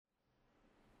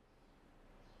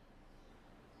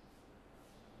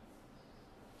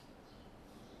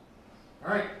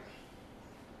Alright.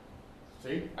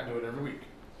 See? I do it every week.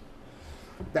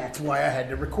 That's why I had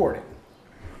to record it.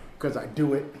 Because I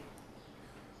do it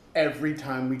every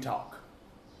time we talk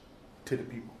to the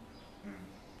people.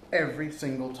 Every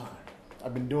single time.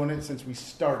 I've been doing it since we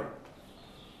started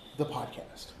the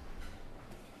podcast.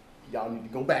 Y'all need to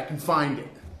go back and find it.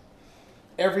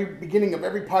 Every beginning of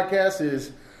every podcast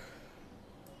is...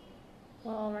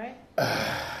 Well, all right.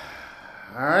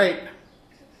 All right.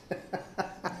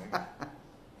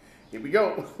 Here we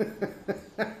go.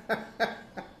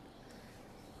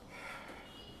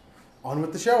 On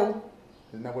with the show.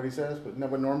 Isn't that what he says? Isn't that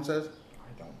what Norm says?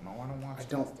 I don't know. I don't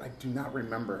watch. I do not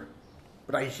remember.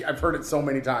 But I've heard it so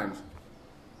many times.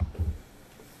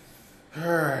 All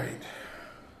right.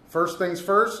 First things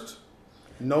first.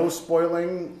 No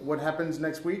spoiling what happens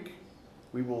next week.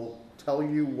 We will tell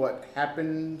you what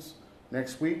happens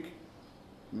next week.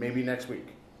 Maybe next week.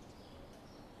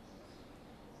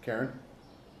 Karen?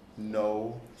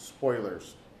 No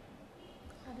spoilers.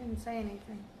 I didn't say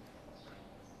anything.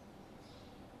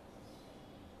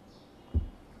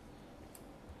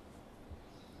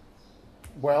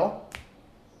 Well,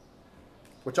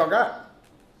 what y'all got?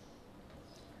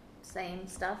 Same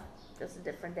stuff, just a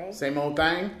different day. Same old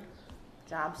thing?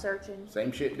 Job searching,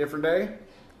 Same shit, different day?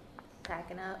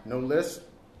 packing up, No list?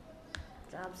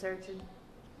 job searching,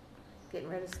 getting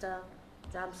rid of stuff,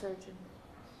 job searching.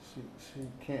 She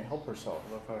can't help herself.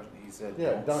 I love how he said,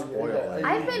 Yeah, don't spoil yeah. it.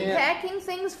 I've been Yeah. packing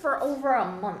things for over a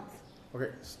month.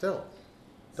 Okay, still.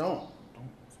 Don't Don't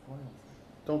spoil it.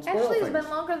 spoil Actually, it's things. been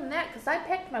longer than that because I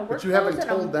packed my work But you haven't clothes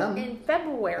told them. in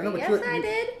February. I know, but Yes, I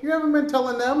did. You haven't been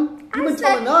telling them. You've I been said-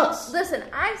 telling us. Listen,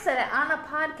 I said it on a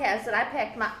podcast that I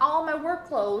packed all my work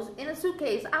clothes in a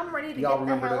suitcase. I'm ready to Y'all get the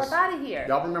remember hell this? up out of here.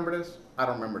 Y'all remember this? I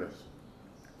don't remember this.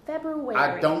 February.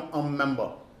 I don't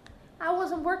remember. I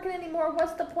wasn't working anymore.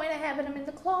 What's the point of having them in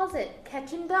the closet?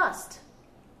 Catching dust.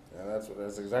 Yeah,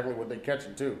 that's exactly what they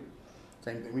catching too.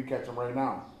 Same thing we catch them right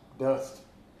now. Dust.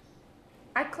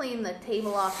 I cleaned the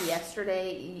table off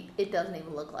yesterday. It doesn't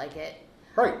even look like it.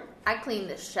 Right. I cleaned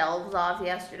the shelves off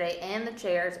yesterday and the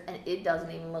chairs, and it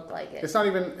doesn't even look like it. It's not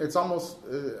even. It's almost.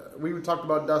 We talked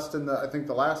about dust in our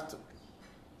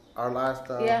last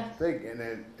Yeah. thing,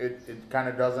 and it kind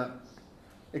of doesn't.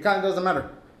 It kind of doesn't matter.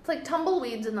 It's like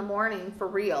tumbleweeds in the morning, for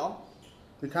real.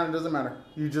 It kind of doesn't matter.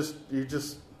 You just.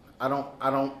 I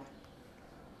don't.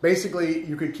 Basically,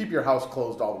 you could keep your house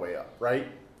closed all the way up, right?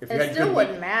 If It still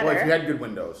wouldn't matter. Well, if you had good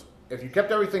windows, if you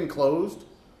kept everything closed,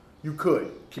 you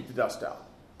could keep the dust out.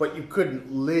 But you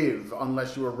couldn't live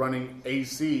unless you were running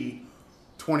AC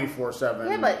 24/7.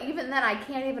 Yeah, but even then, I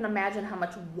can't even imagine how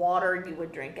much water you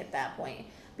would drink at that point.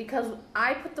 Because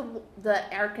I put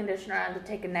the air conditioner on to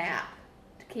take a nap,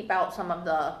 to keep out some of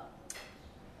the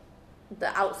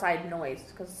outside noise,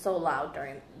 because it's so loud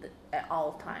at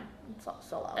all time. It's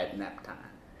so loud. At nap time.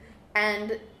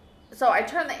 And so I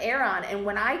turned the air on, and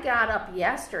when I got up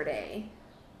yesterday,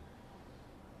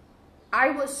 I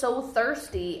was so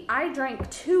thirsty. I drank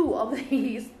 2 of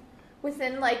these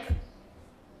within 4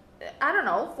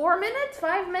 minutes,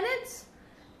 5 minutes,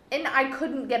 and I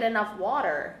couldn't get enough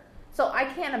water. So I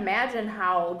can't imagine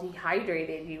how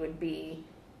dehydrated you would be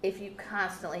if you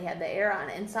constantly had the air on.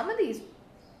 And some of these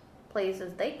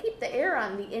places, they keep the air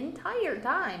on the entire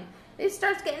time. It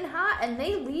starts getting hot, and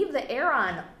they leave the air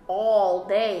on all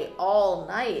day, all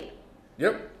night.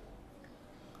 Yep.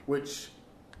 Which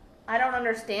I don't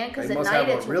understand, because they at must night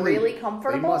have a it's really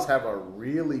comfortable. They must have a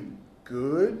really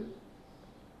good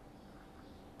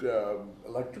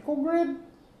electrical grid.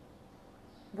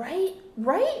 Right?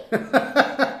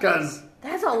 Because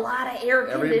That's a lot of air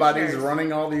conditioners. everybody's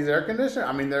running all these air conditioners.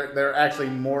 I mean, they're actually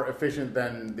more efficient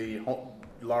than the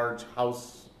large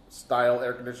house style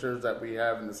air conditioners that we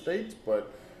have in the States,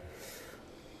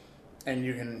 and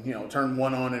you can turn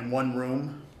one on in one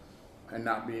room and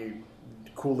not be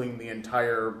cooling the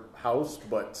entire house,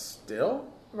 but still.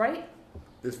 Right?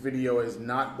 This video is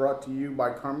not brought to you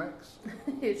by Carmex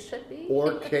It should be.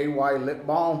 or KY Lip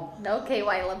Balm. No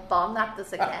KY lip balm, not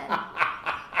this again.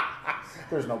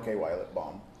 There's no KY Lip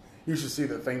Balm. You should see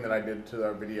the thing that I did to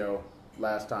our video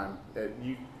last time.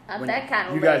 Not that kind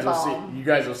of you lip guys will balm. see. You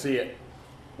guys will see it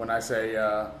when I say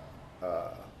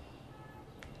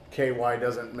KY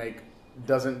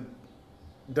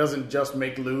doesn't just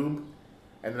make lube,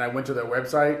 and then I went to their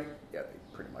website. Yeah, they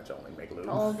pretty much only make lube.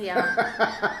 Oh,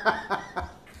 yeah.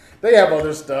 They have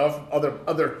other stuff,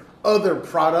 other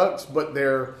products, but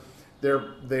their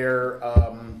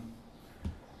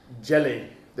jelly,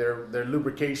 their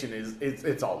lubrication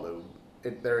it's all lube.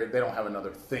 They don't have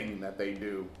another thing that they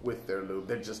do with their lube.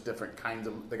 They're just different kinds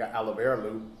of. They got aloe vera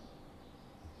lube.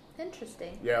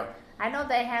 Interesting. Yeah. I know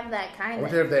they have that I kind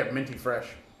wonder of if they have minty fresh.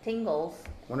 tingles.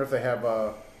 Wonder if they have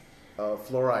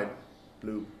fluoride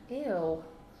lube. Ew.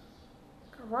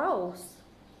 Gross.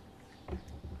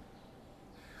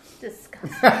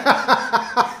 Disgusting.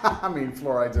 I mean,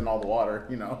 fluoride's in all the water,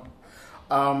 you know.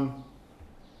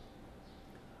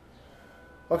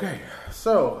 Okay,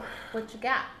 so What you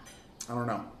got? I don't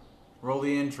know. Roll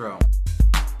the intro.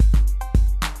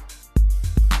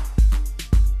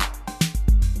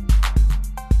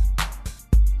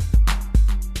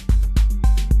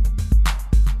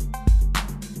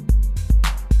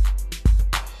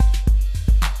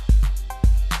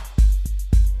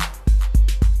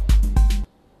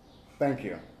 Thank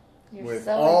you. You're With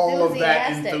so all of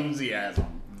that enthusiastic. enthusiasm.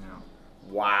 No.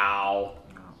 Wow.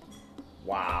 No.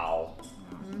 Wow.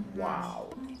 Mm-hmm. Wow.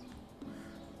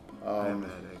 I have a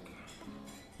headache.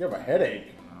 You have a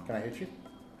headache. Can I hit you?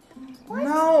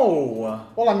 No.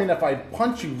 Well, I mean, if I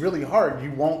punch you really hard,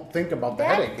 you won't think about the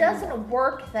That headache doesn't anymore.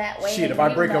 work that way. Shit, and if I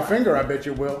you break know a it. finger, I bet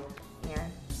you will. Yeah,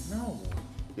 No.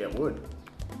 Yeah, it would.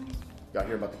 Y'all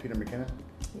hear about the Peter McKinnon?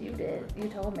 you did. You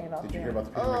told me about that. Did you hear about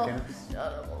the Peter McKinnon?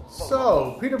 Shut up.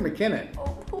 So, Peter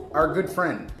McKinnon, our good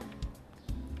friend.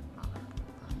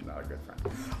 Not a good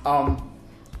friend.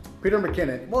 Peter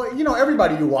McKinnon. Well, you know,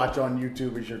 everybody you watch on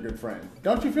YouTube is your good friend.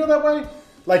 Don't you feel that way?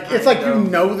 Like, it's like you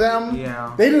know them.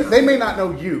 Yeah. They may not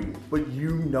know you, but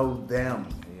you know them.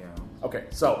 Yeah. Okay,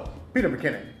 so Peter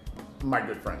McKinnon, my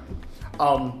good friend.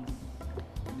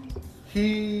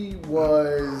 He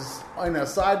was in a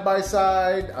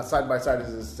side-by-side. A side-by-side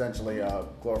is essentially a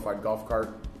glorified golf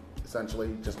cart,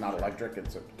 essentially, just not electric,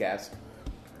 it's a gas.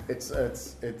 It's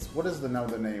what is the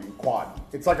name? Quad.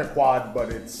 It's like a quad, but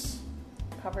it's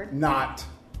Covered. not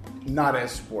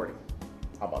as sporty.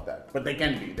 How about that? But they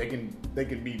can be. They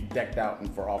can be decked out and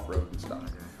for off-road and stuff.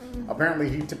 Apparently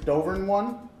he tipped over in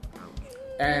one.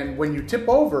 And when you tip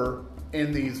over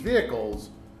in these vehicles,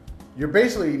 you're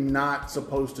basically not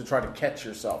supposed to try to catch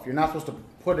yourself. You're not supposed to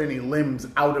put any limbs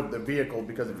out of the vehicle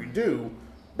because if you do,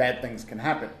 bad things can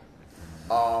happen.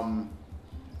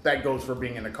 That goes for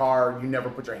being in a car. You never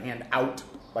put your hand out,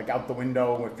 like out the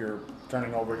window if you're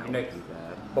turning over.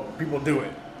 But people do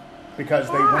it because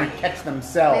they want to catch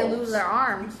themselves. They lose their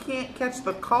arms. Can't catch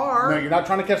the car. No, you're not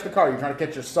trying to catch the car. You're trying to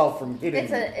catch yourself from hitting.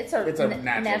 It's a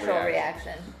natural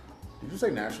reaction. Did you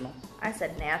say national? I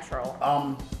said natural.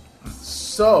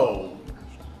 So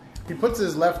he puts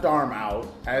his left arm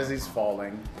out as he's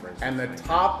falling, and the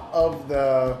top of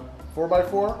the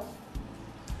 4x4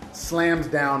 slams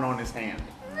down on his hand,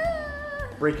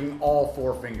 breaking all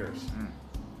 4 fingers.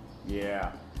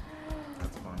 Yeah.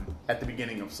 That's funny. At the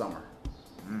beginning of summer.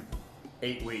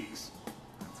 8 weeks.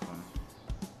 That's funny.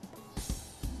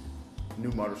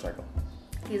 New motorcycle.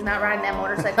 He's not riding that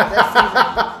motorcycle this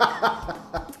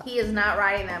season. He is not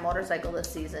riding that motorcycle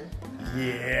this season.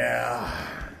 Yeah.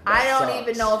 I That don't sucks.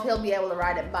 even know if he'll be able to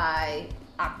ride it by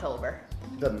October.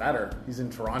 Doesn't matter. He's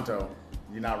in Toronto.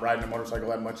 You're not riding a motorcycle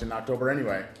that much in October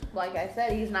anyway. Like I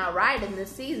said, he's not riding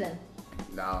this season.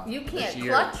 No. You can't this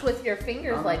year. clutch with your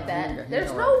fingers No, like he that. ain't There's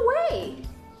gonna no way.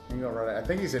 You go right. I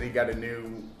think he said he got a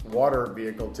new water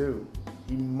vehicle too.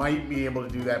 He might be able to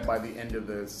do that by the end of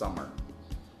the summer.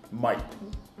 Might.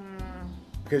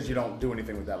 Because you don't do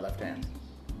anything with that left hand.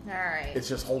 All right. It's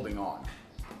just holding on.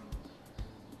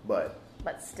 But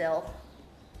Still,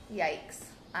 yikes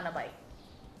on a bike.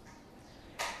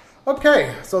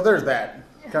 okay, so there's that.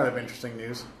 Kind of interesting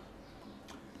news.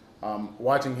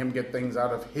 Watching him get things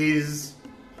out of his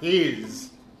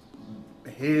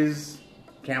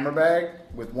camera bag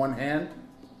with one hand,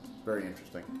 very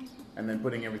interesting. And then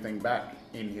putting everything back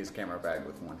in his camera bag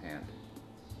with one hand.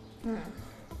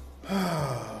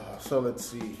 So let's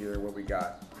see here what we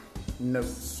got.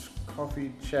 Notes,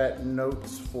 coffee chat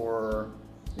notes for.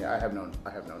 Yeah, I have no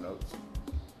notes.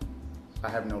 I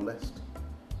have no list.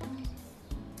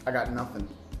 I got nothing.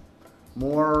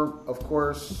 More, of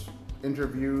course,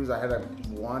 interviews. I had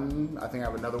one. I think I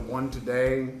have another one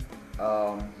today.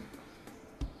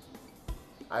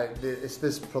 It's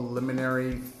this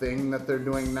preliminary thing that they're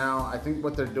doing now. I think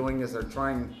what they're doing is they're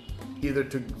trying either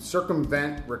to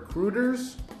circumvent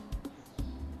recruiters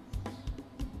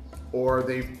or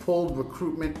they've pulled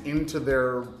recruitment into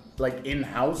their, like,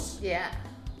 in-house. Yeah.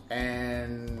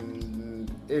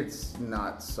 And it's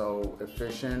not so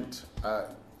efficient.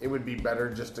 It would be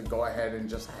better just to go ahead and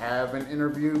just have an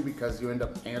interview because you end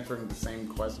up answering the same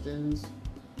questions.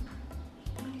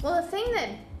 Well, the thing that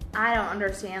I don't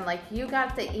understand, like, you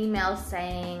got the email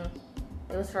saying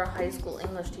it was for a high school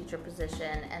English teacher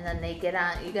position, and then you get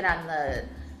on the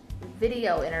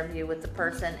video interview with the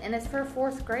person, and it's for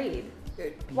 4th grade.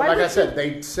 But like I said,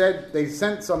 they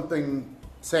sent something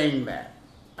saying that.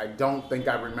 I don't think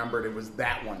I remembered it was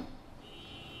that one.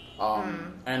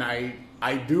 And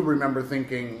I do remember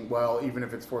thinking, well, even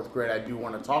if it's 4th grade, I do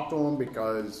want to talk to them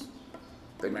because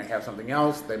they may have something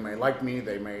else. They may like me.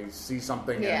 They may see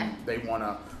something and they want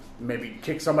to maybe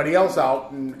kick somebody else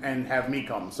out and have me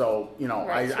come. So,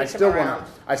 I still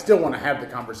want to have the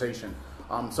conversation.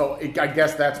 I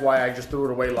guess that's why I just threw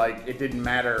it away. Like it didn't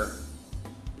matter.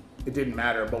 It didn't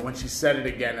matter. But when she said it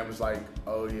again, it was like,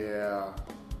 oh yeah,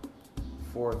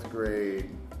 4th grade.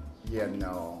 Yeah,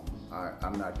 no,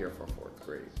 I'm not here for 4th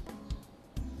grade.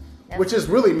 Yes. Which is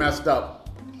really messed up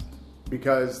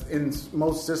because in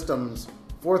most systems,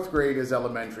 4th grade is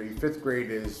elementary, 5th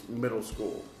grade is middle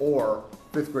school, or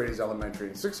 5th grade is elementary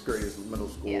and 6th grade is middle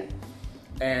school. Yeah.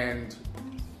 And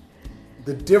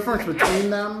the difference between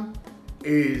them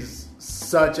is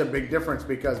such a big difference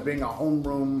because being a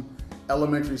homeroom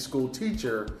elementary school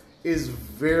teacher is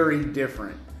very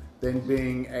different than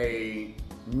being a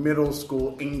middle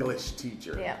school English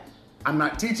teacher. Yeah. I'm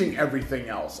not teaching everything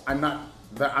else. I'm not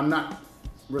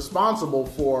responsible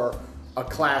for a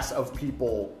class of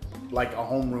people like a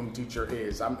homeroom teacher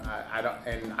is. I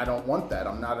don't want that.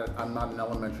 I'm not an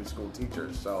elementary school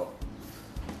teacher. So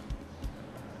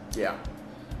yeah.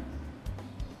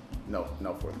 No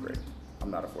 4th grade. I'm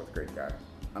not a 4th grade guy.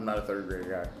 I'm not a 3rd grade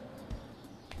guy.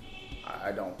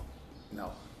 I don't.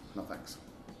 No thanks.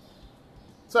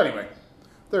 So anyway,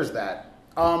 there's that.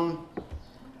 Lots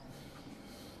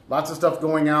of stuff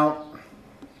going out.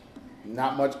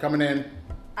 Not much coming in.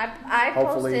 I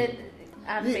posted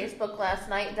on Facebook last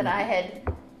night that I had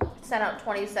sent out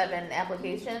 27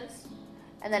 applications,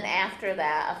 and then after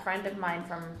that, a friend of mine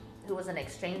who was an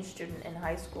exchange student in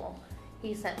high school,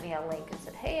 he sent me a link and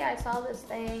said, "Hey, I saw this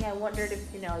thing. I wondered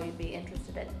if you'd be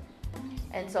interested in."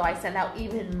 And so I sent out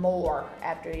even more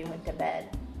after he went to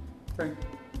bed. Okay.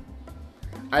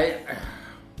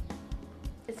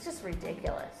 It's just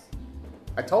ridiculous.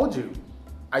 I told you,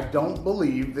 I don't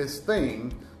believe this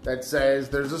thing that says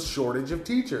there's a shortage of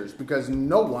teachers because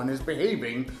no one is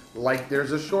behaving like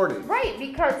there's a shortage. Right,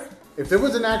 because if there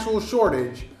was an actual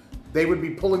shortage, they would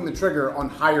be pulling the trigger on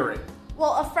hiring.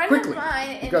 Well, a friend of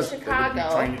mine in Chicago, they would be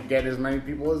trying to get as many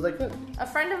people as they could. A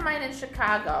friend of mine in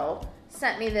Chicago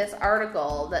sent me this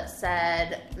article that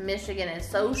said Michigan is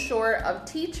so short of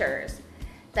teachers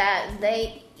that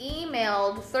they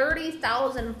emailed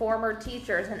 30,000 former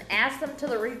teachers and asked them to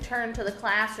return to the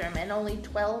classroom, and only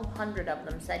 1,200 of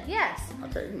them said yes.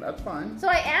 Okay, that's fine. So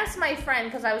I asked my friend,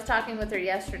 because I was talking with her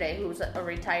yesterday, who's a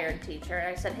retired teacher,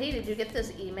 I said, "Hey, did you get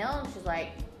this email?" And she's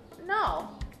like, "No.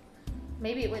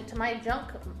 Maybe it went to my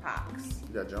junk box."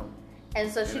 You got junk?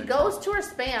 And so she goes to her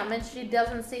spam and she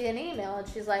doesn't see an email, and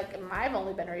she's like, "I've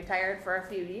only been retired for a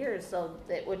few years, so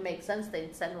it would make sense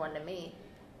they'd send one to me."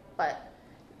 But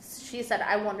she said,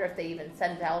 "I wonder if they even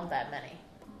send out that many.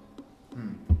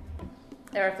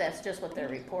 Or if that's just what they're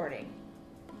reporting."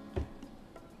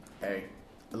 Hey,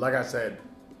 like I said,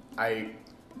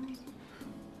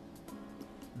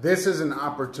 this is an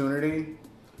opportunity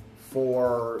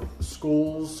for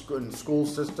schools and school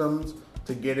systems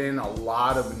to get in a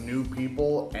lot of new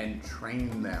people and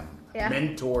train them,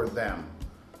 mentor them,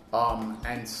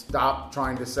 and stop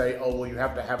trying to say, "Oh, well, you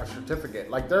have to have a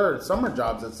certificate." Like there are summer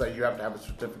jobs that say you have to have a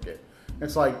certificate.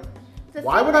 It's like,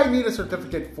 why would I need a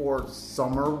certificate for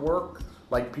summer work?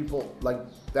 Like people like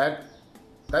that,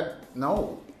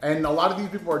 no. And a lot of these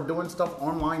people are doing stuff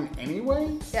online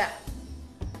anyway. Yeah.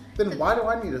 Then why do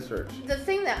I need a search? The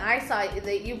thing that I saw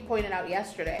that you pointed out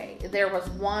yesterday, there was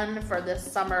one for this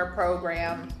summer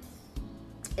program.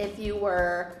 If you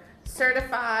were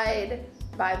certified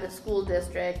by the school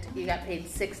district, you got paid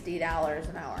 $60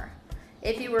 an hour.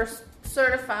 If you were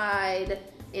certified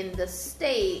in the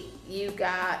state, you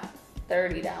got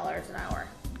 $30 an hour.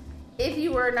 If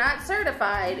you were not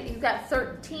certified, you got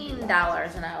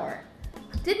 $13 an hour.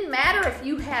 Didn't matter if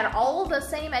you had all the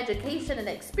same education and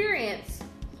experience,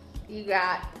 you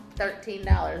got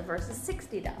 $13 versus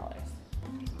 $60,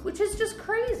 which is just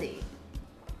crazy.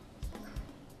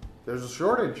 There's a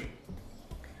shortage.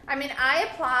 I mean, I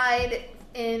applied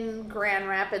in Grand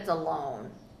Rapids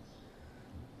alone.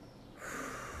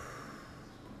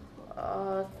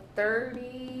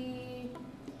 30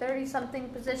 something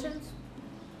positions.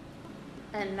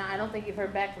 And I don't think you've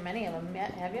heard back from any of them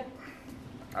yet, have you?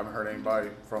 I haven't heard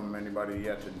from anybody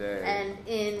yet today. And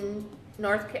in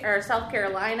South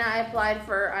Carolina, I applied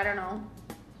for,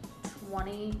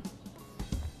 20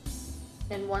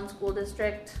 in one school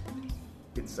district.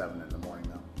 It's 7 in the morning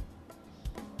though.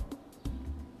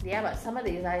 Yeah, but some of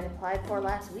these I applied for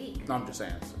last week. No, I'm just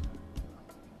saying.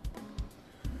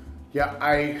 Yeah,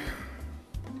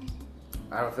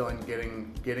 I have a feeling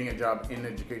getting a job in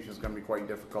education is going to be quite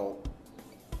difficult.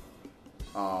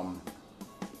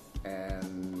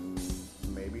 And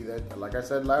maybe that, like I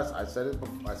said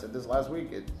this last week.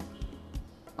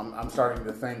 I'm starting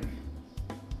to think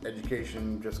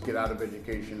education, just get out of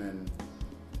education and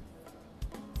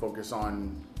focus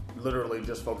on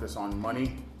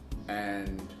money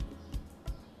and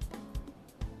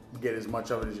get as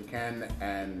much of it as you can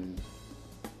and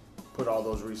put all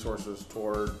those resources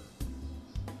toward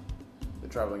the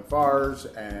traveling FARs.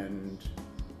 And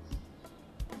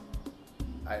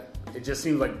it just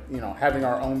seems like, having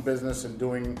our own business and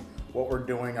doing what we're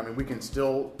doing. I mean, we can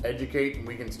still educate and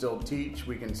we can still teach.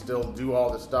 We can still do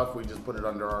all this stuff. We just put it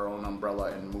under our own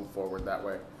umbrella and move forward that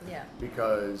way. Yeah.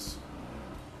 Because,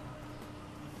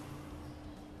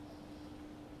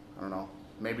 I don't know,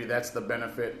 maybe that's the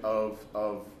benefit of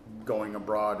going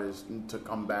abroad, is to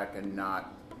come back and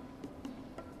not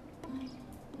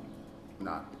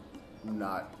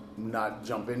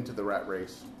jump into the rat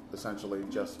race. Essentially,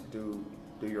 just do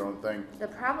your own thing. The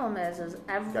problem is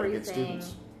everything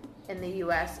in the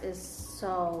U.S. is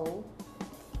so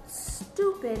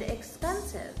stupid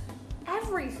expensive.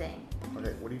 Everything.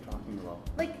 Okay, what are you talking about?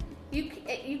 Like,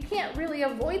 you can't really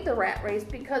avoid the rat race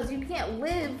because you can't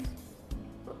live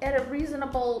at a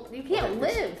reasonable. You can't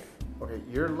live. Okay,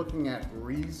 you're looking at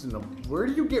reasonable. Where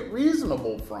do you get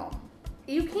reasonable from?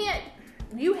 You can't.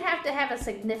 You have to have a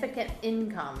significant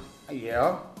income.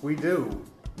 Yeah, we do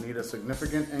need a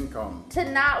significant income to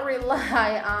not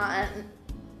rely on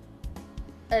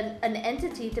an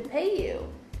entity to pay you.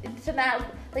 To not,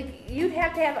 like, you'd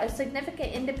have to have a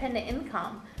significant independent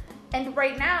income, and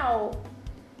right now,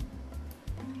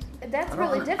 that's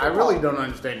really difficult. I really don't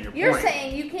understand your point. You're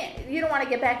saying you don't want to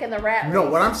get back in the rat race. No,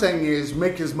 what I'm saying is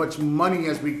make as much money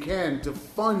as we can to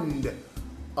fund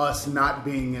us not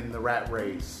being in the rat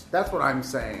race. That's what I'm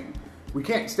saying. We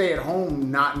can't stay at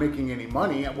home not making any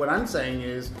money. What I'm saying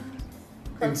is,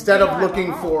 instead of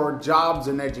looking for jobs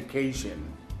and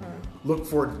education, look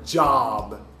for a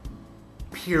job,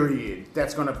 period,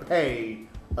 that's going to pay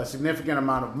a significant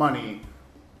amount of money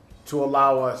to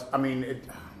allow us,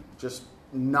 just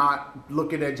not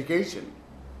look at education.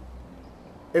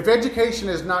 If education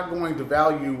is not going to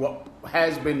value what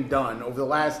has been done over the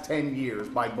last 10 years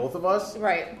by both of us,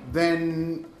 right,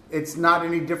 then it's not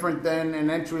any different than an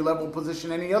entry-level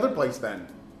position any other place then.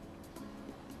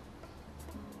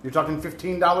 You're talking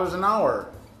 $15 an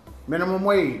hour, minimum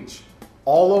wage,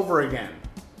 all over again.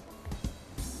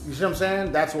 You see what I'm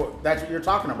saying? That's what you're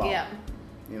talking about. Yeah.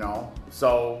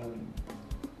 So,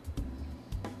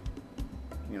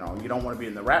 you don't want to be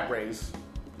in the rat race.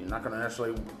 You're not going to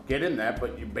necessarily get in that,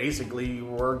 but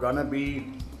we're going to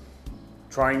be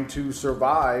trying to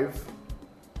survive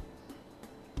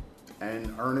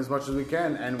and earn as much as we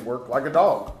can and work like a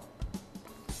dog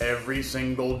every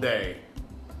single day.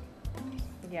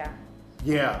 Yeah.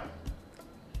 Yeah.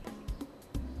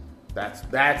 That's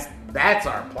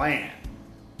our plan.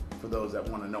 For those that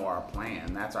want to know our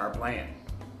plan, that's our plan.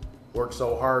 Work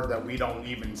so hard that we don't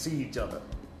even see each other.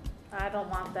 I don't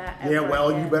want that. Yeah,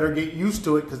 well, you better get used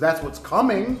to it because that's what's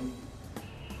coming.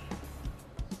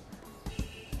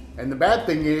 And the bad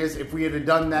thing is, if we had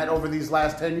done that over these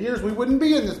last 10 years, we wouldn't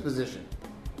be in this position.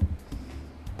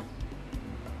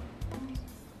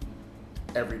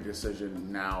 Every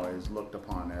decision now is looked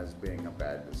upon as being a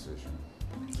bad decision.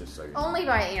 Just so you know. Only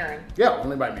by Aaron. Yeah,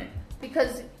 only by me.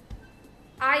 Because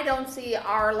I don't see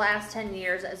our last 10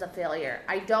 years as a failure.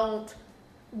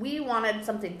 We wanted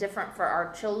something different for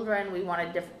our children. We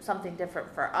wanted something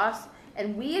different for us.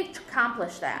 And we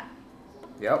accomplished that.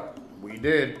 Yep, we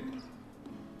did.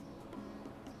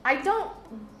 I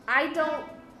don't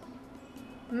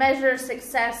measure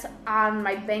success on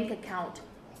my bank account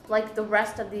like the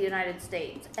rest of the United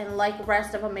States and like the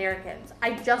rest of Americans.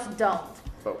 I just don't.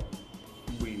 But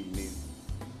we need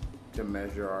to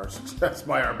measure our success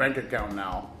by our bank account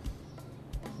now.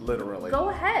 Literally. Go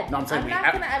ahead. No, I'm saying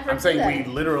I'm saying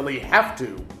we literally have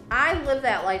to. I lived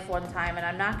that life one time and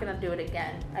I'm not going to do it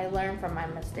again. I learned from my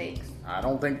mistakes. I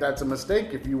don't think that's a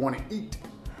mistake if you want to eat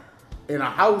in a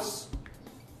house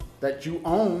that you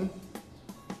own.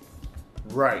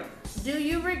 Right. Do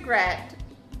you regret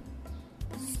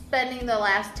spending the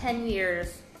last 10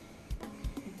 years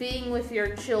being with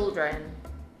your children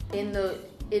in the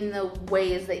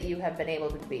ways that you have been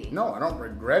able to be? No, I don't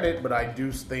regret it, but I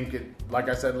do think it, like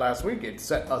I said last week, it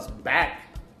set us back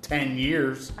 10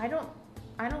 years. I don't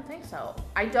think so.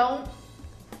 I don't.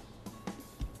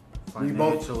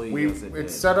 It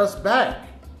set us back.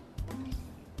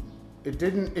 It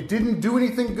didn't do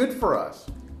anything good for us.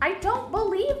 I don't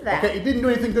believe that. Okay, it didn't do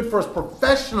anything good for us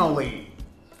professionally.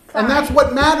 And that's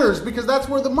what matters, because that's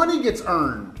where the money gets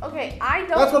earned. Okay, I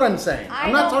don't... That's what I'm saying.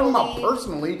 I'm not talking about believe-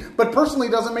 personally, but personally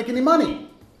doesn't make any money.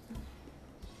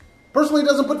 Personally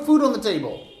doesn't put food on the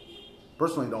table.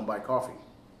 Personally don't buy coffee.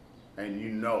 And you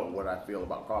know what I feel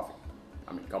about coffee.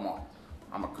 I mean, come on.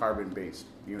 I'm a carbon-based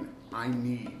unit. I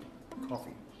need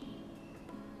coffee.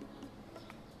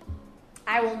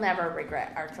 I will never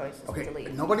regret our choices to Okay,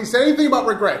 leave. nobody said anything about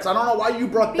regrets. I don't know why you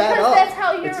brought that Because up. that's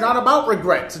how you're... It's not about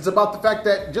regrets. It's about the fact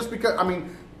that just because, I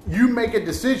mean, you make a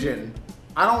decision,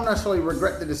 I don't necessarily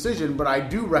regret the decision, but I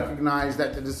do recognize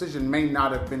that the decision may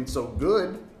not have been so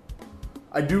good.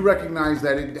 I do recognize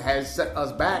that it has set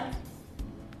us back.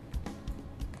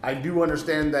 I do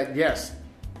understand that, yes,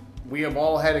 we have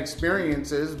all had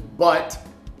experiences, but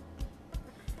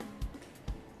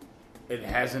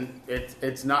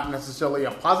it's not necessarily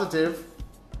a positive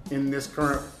in this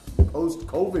current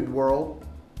post-COVID world.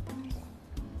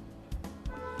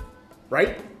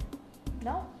 Right?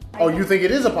 No. Oh, you think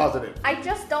it is a positive? I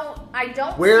just don't...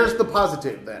 Where's the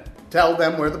positive then? Tell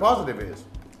them where the positive is.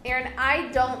 Aaron, I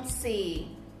don't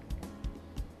see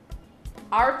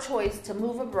our choice to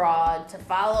move abroad,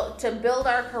 to build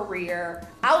our career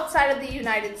outside of the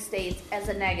United States as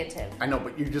a negative. I know,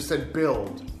 but you just said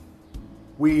build.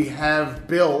 We have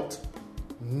built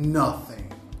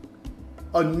nothing.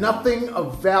 Nothing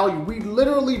of value. We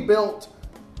literally built,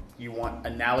 you want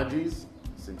analogies?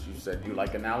 Since you said you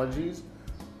like analogies,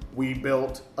 we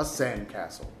built a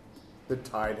sandcastle. The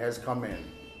tide has come in.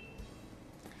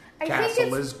 I Castle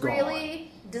think is it's gone.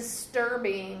 really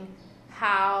disturbing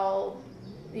how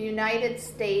the United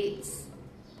States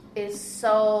is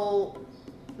so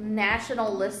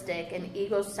nationalistic and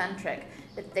egocentric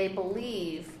that they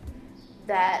believe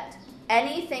that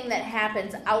anything that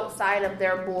happens outside of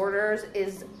their borders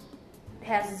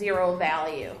has zero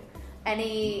value.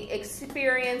 Any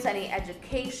experience, any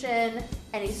education,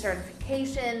 any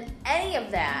certification, any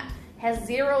of that has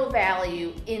zero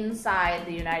value inside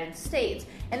the United States.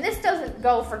 And this doesn't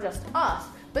go for just us,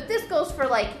 but this goes for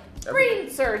like brain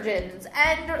surgeons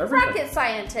and rocket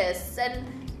scientists and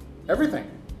everything.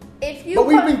 But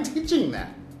we've been teaching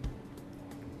that.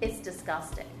 It's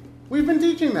disgusting. We've been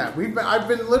teaching that. I've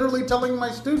been literally telling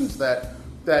my students that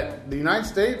the United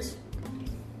States,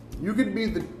 you could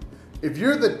be if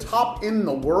you're the top in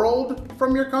the world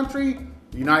from your country,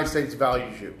 the United States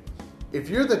values you. If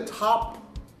you're the top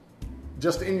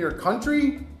just in your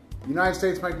country, the United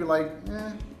States might be like,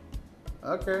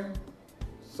 okay,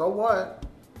 so what?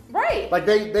 Right. Like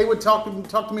they would talk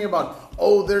to me about,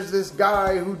 oh, there's this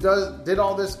guy who did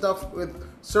all this stuff with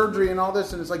surgery and all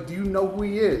this, and it's like, do you know who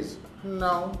he is?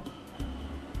 No.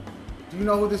 Do you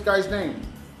know who this guy's name?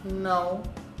 No.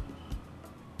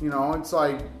 You know, it's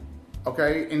like,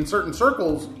 okay, in certain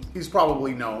circles, he's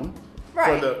probably known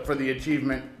for the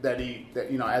achievement that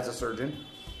as a surgeon.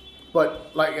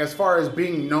 But like as far as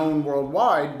being known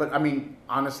worldwide, but I mean,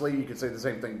 honestly, you could say the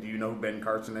same thing. Do you know who Ben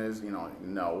Carson is?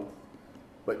 No.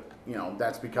 But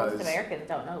that's because most Americans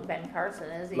don't know who Ben Carson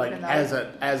is. Like even though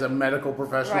as a medical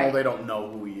professional, Right. They don't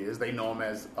know who he is. They know him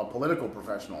as a political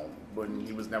professional, when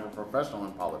he was never professional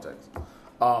in politics.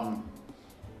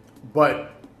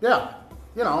 But yeah,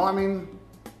 I mean,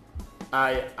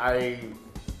 I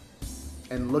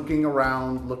am looking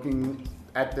around, looking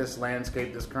at this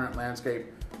landscape, this current landscape.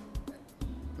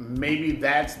 Maybe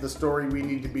that's the story we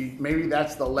need to be. Maybe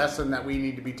that's the lesson that we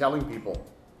need to be telling people.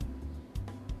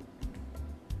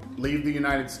 Leave the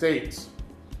United States,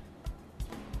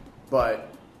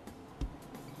 but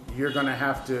you're going to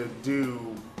have to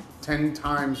do 10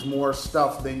 times more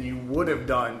stuff than you would have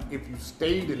done if you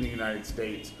stayed in the United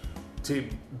States to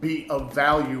be of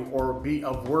value or be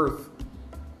of worth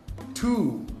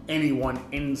to anyone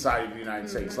inside of the United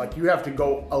States. Like, you have to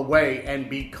go away and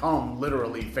become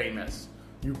literally famous.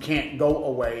 You can't go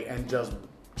away and just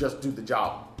do the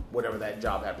job, whatever that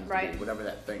job happens to be, whatever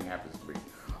that thing happens to be.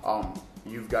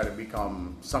 You've got to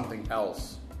become something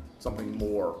else, something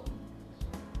more.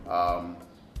 I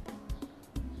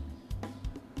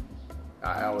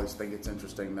always think it's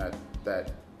interesting that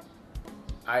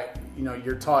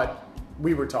you're taught,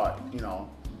 we were taught,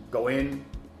 go in,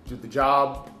 do the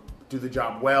job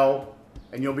well,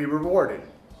 and you'll be rewarded.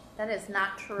 That is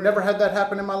not true. Never had that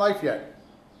happen in my life yet.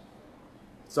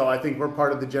 So I think we're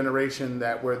part of the generation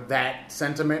where that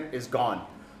sentiment is gone.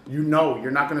 You're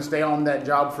not going to stay on that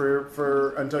job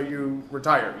for until you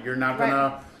retire. You're not going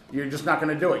to, you're just not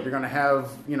going to do it. You're going to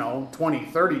have, 20,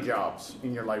 30 jobs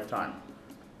in your lifetime.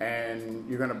 And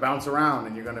you're going to bounce around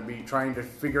and you're going to be trying to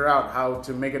figure out how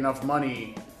to make enough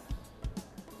money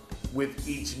with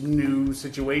each new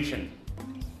situation.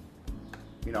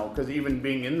 Because even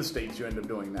being in the States, you end up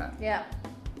doing that. Yeah.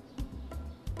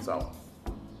 So,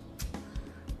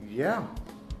 yeah.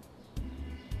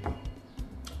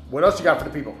 What else you got for the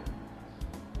people?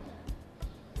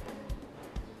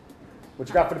 What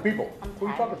you got for the people? Who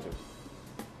are you talking to?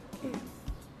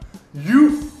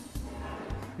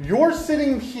 You're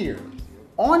sitting here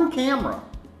on camera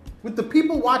with the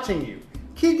people watching you.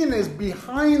 Keegan is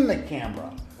behind the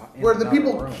camera where the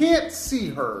people can't see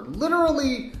her.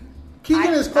 Literally,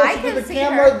 Keegan is closer to the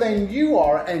camera than you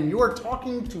are, and you're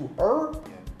talking to her?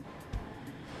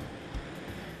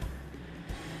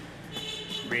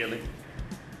 Really?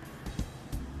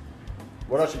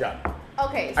 What else you got?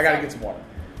 Okay. I gotta get some water.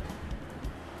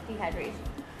 Dehydration.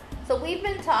 So we've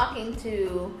been talking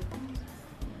to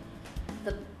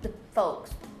the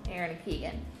folks, Aaron and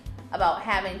Keegan, about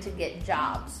having to get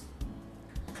jobs.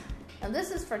 And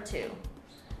this is for two.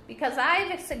 Because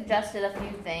I've suggested a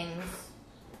few things,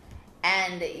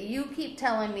 and you keep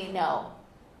telling me no.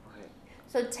 Okay.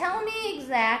 So tell me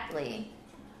exactly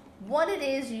what it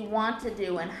is you want to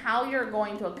do and how you're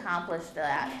going to accomplish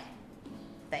that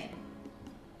thing.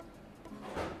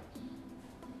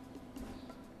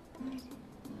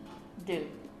 Do.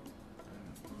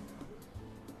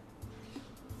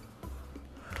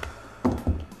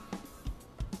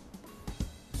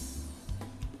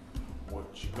 What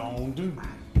you gonna do?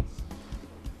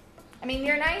 I mean,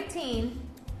 you're 19.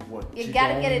 What You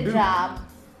gotta gonna get a do? job.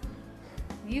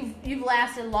 You've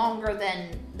lasted longer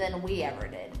than we ever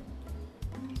did.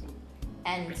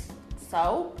 And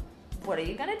so, what are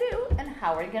you gonna do, and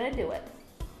how are you gonna do it?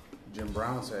 Jim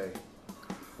Brown say,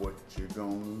 what you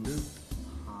gonna do?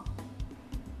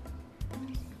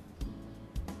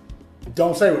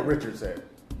 Don't say what Richard said.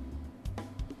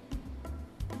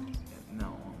 No,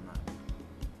 I'm not.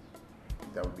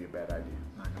 That would be a bad idea.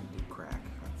 I'm not gonna do crack.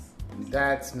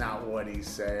 That's not what he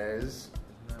says.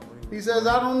 Isn't that what He says,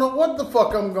 I don't know what the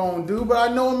fuck I'm gonna do, but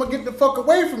I know I'm gonna get the fuck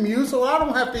away from you so I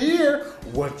don't have to hear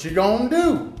what you gonna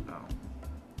do. Oh.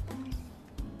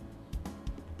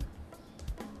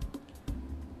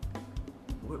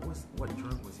 What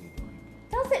drug was he doing?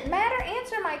 Doesn't matter.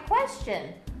 Answer my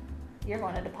question. You're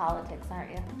going into politics,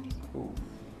 aren't you? Ooh.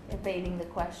 Evading the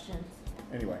questions.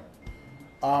 Anyway,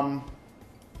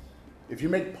 if you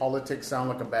make politics sound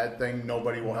like a bad thing,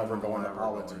 nobody will ever go into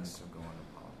politics. Go into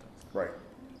politics. Right.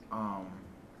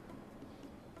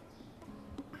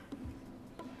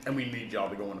 And we need y'all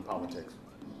to go into politics.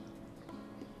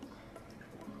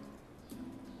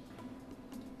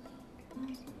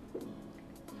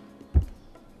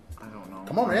 I don't know.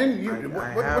 Come on, man.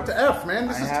 What the F, man?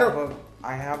 This is terrible.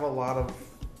 I have a lot of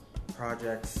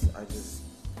projects. I just...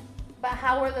 But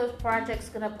how are those projects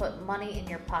going to put money in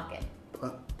your pocket? I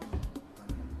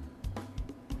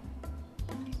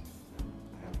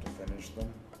have to finish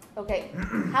them. Okay,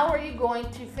 how are you going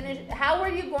to finish? How are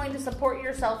you going to support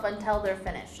yourself until they're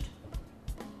finished?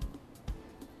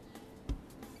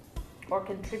 Or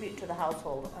contribute to the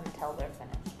household until they're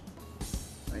finished?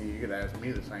 You could ask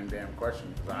me the same damn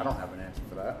question because I don't have an answer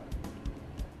for that.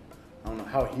 I don't know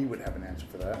how he would have an answer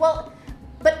for that. Well,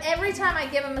 but every time I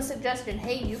give him a suggestion,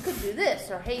 hey, you could do this,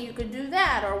 or hey, you could do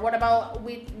that, or what about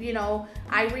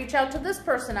I reach out to this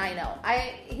person I know.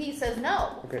 He says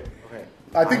no. Okay. Okay.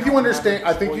 I think you understand.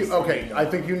 I think choice. I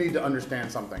think you need to understand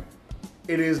something.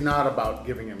 It is not about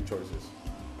giving him choices.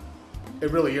 It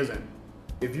really isn't.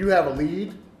 If you have a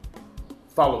lead,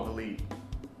 follow the lead.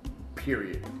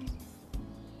 Period.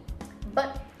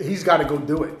 But he's got to go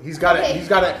do it. He's got to. Okay. He's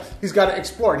got to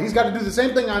explore it. He's got to do the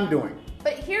same thing I'm doing.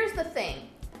 But here's the thing.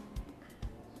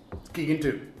 Keegan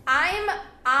too.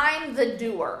 I'm the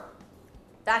doer.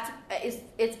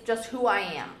 It's just who I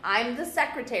am. I'm the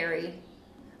secretary.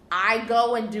 I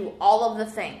go and do all of the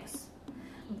things.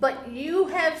 But you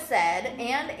have said,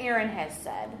 and Aaron has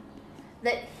said,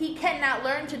 that he cannot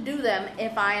learn to do them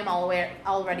if I am already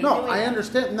doing them. No, I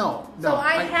understand. No. So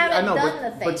I haven't know, done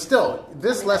the thing. But still,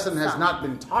 this lesson has some. not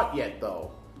been taught yet,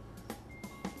 though.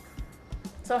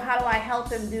 So how do I help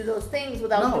him do those things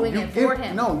without doing it for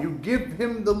him? No, you give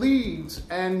him the leads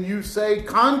and you say,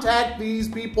 contact these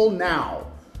people now.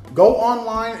 Go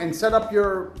online and set up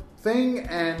your thing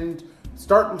and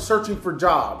start searching for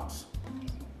jobs.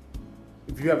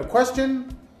 If you have a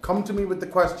question, come to me with the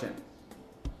question.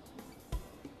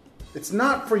 It's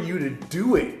not for you to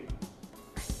do it.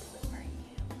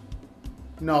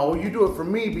 No, you do it for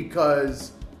me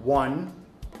because, one,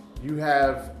 you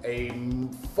have a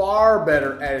far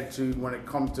better attitude when it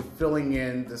comes to filling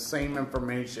in the same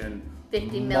information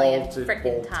 50 million multiple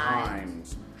frickin'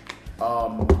 times.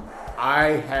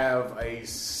 I have a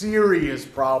serious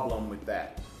problem with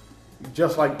that.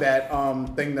 Just like that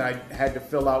thing that I had to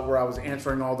fill out where I was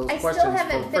answering all those I still questions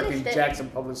haven't for finished freaking it. Jackson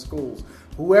Public Schools.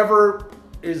 Whoever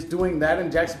is doing that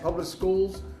in Jackson Public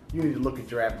Schools, you need to look at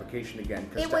your application again.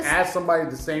 Because to ask somebody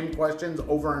the same questions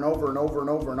over and over and over and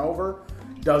over and over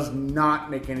does not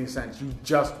make any sense. You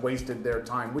just wasted their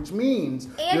time, which means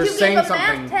you're saying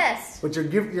something. Test. But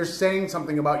you're saying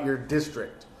something about your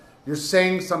district. You're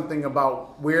saying something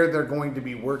about where they're going to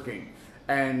be working.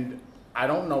 And I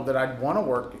don't know that I'd want to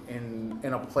work in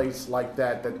a place like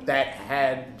that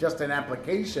had just an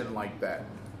application like that.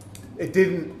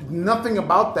 Nothing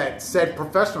about that said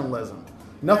professionalism.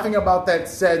 Nothing about that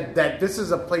said that this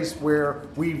is a place where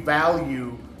we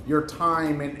value your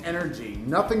time and energy.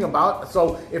 Nothing about,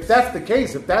 so if that's the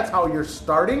case, if that's how you're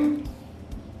starting,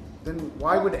 then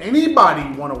why would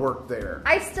anybody want to work there?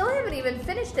 I still haven't even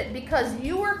finished it because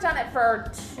you worked on it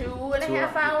for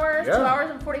 2.5 hours, 2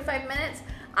 hours and 45 minutes.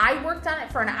 I worked on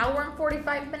it for 1 hour and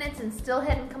 45 minutes and still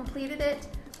hadn't completed it.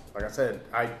 Like I said,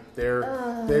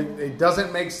 it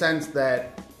doesn't make sense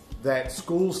that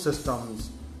school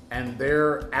systems and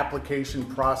their application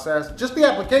process, just the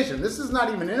application, this is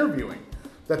not even interviewing,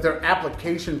 that their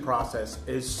application process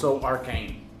is so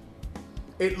arcane.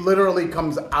 It literally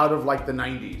comes out of like the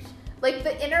 90s. Like the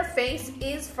interface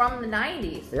is from the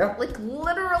 90s. Yeah. Like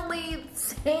literally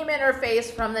same interface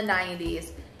from the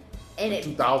 90s. And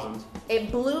 2000s.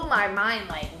 It blew my mind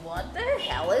like, what the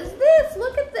hell is this?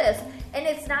 Look at this. And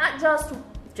it's not just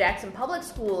Jackson Public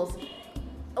Schools.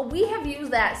 We have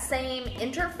used that same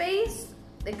interface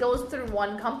that goes through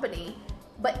one company,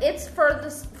 but it's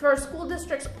for school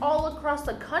districts all across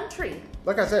the country.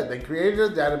 Like I said, they created a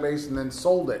database and then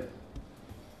sold it.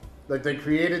 Like they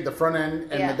created the front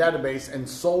end and the database and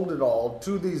sold it all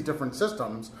to these different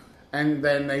systems. And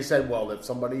then they said, well, if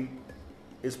somebody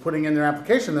is putting in their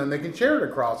application, then they can share it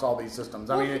across all these systems.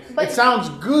 I mean, it sounds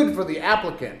good for the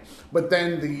applicant, but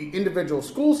then the individual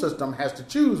school system has to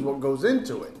choose what goes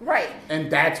into it. Right.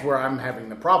 And that's where I'm having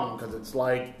the problem, because it's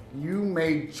like you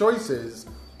made choices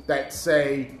that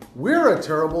say, we're a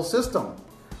terrible system.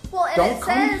 Well, and Don't it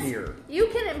come says here. You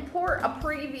can import a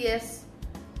previous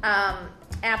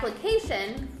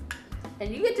application,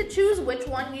 and you get to choose which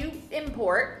one you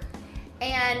import,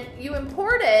 and you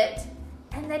import it,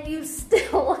 and then you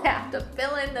still have to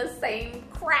fill in the same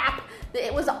crap that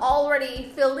it was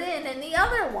already filled in the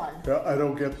other one. Yeah, I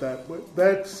don't get that.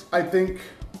 But I think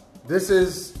this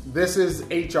is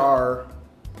HR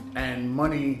and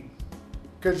money,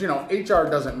 because, HR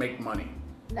doesn't make money.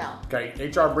 No. Okay,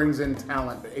 HR brings in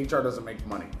talent, but HR doesn't make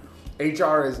money.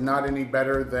 HR is not any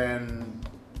better than,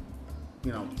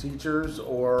 teachers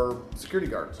or security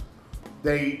guards.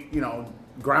 They,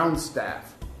 ground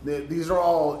staff. These are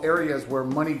all areas where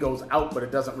money goes out, but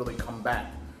it doesn't really come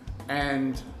back.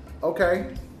 And,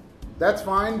 okay, that's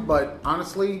fine, but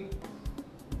honestly,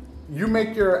 you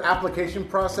make your application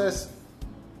process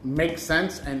make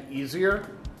sense and easier.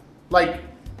 Like,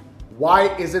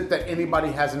 why is it that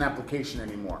anybody has an application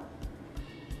anymore?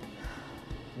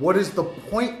 What is the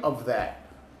point of that?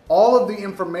 All of the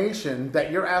information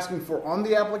that you're asking for on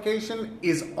the application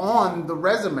is on the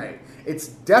resume. It's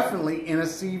definitely in a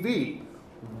CV.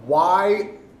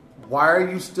 Why are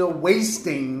you still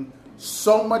wasting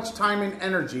so much time and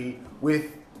energy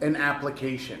with an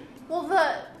application? Well,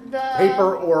 the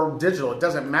paper or digital, it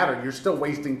doesn't matter. You're still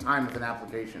wasting time with an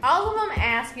application. All of them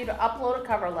ask you to upload a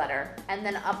cover letter and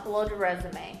then upload a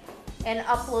resume and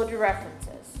upload your references.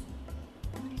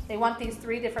 They want these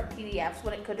 3 different PDFs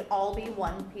when it could all be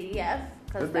one PDF,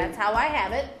 because that's how I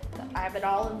have it. I have it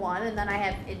all in one, and then I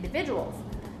have individuals,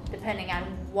 depending on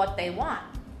what they want.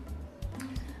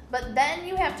 But then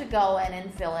you have to go in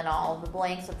and fill in all the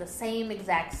blanks of the same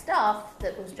exact stuff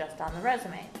that was just on the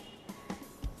resume.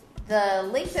 The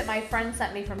link that my friend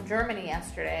sent me from Germany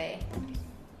yesterday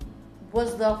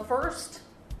was the first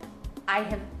I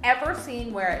have ever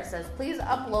seen where it says, please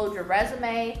upload your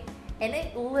resume, and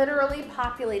it literally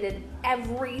populated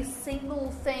every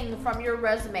single thing from your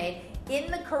resume in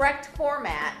the correct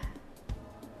format.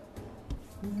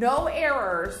 No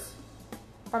errors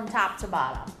from top to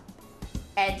bottom.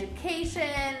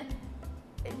 Education,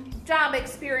 job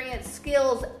experience,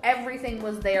 skills, everything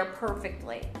was there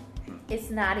perfectly. It's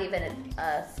not even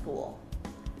a school.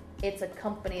 It's a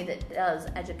company that does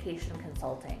education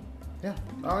consulting. Yeah,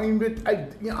 I mean,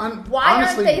 why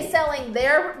honestly, aren't they selling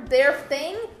their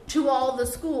thing to all the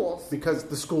schools? Because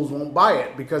the schools won't buy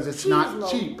it, because it's not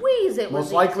cheap.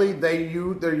 Most likely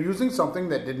they're using something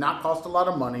that did not cost a lot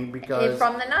of money, because it's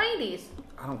from the 90s.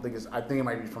 I think it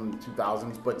might be from the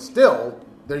 2000s, but still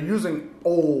they're using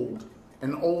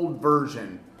an old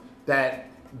version that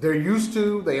they're used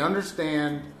to, they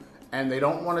understand, and they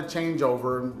don't want to change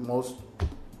over. Most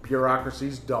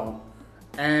bureaucracies don't.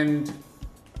 And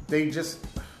they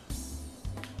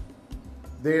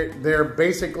they're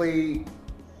basically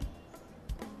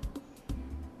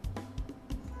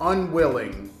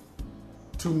unwilling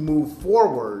to move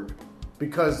forward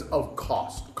because of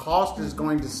cost. Cost is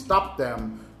going to stop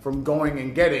them from going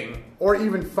and getting, or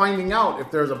even finding out if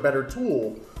there's a better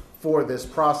tool for this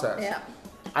process. Yeah.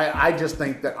 I just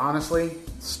think that, honestly,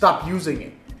 stop using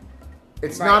it.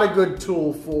 It's Right. not a good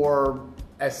tool for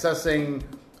assessing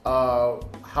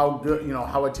how good,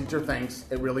 how a teacher thinks.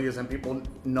 It really isn't. People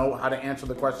know how to answer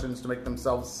the questions to make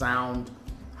themselves sound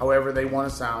however they want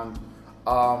to sound.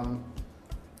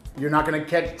 You're not going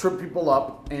to trip people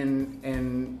up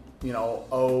in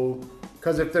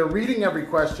because if they're reading every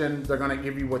question, they're going to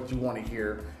give you what you want to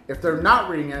hear. If they're not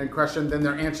reading any question, then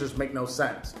their answers make no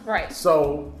sense. Right.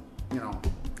 So,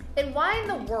 And why in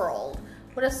the world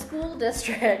would a school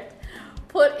district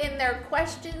put in their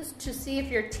questions to see if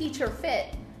your teacher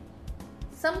fit?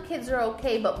 Some kids are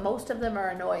okay, but most of them are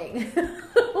annoying.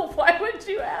 Why would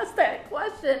you ask that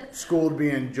question? School would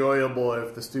be enjoyable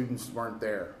if the students weren't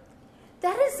there.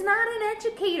 That is not an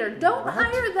educator. Don't What?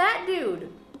 hire that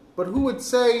dude. But who would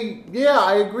say, yeah,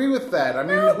 I agree with that? I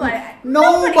mean,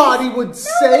 Nobody would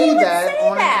say would that say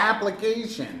on that. an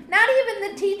application. Not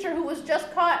even the teacher who was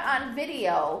just caught on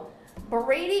video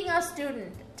berating a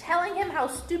student, telling him how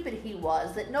stupid he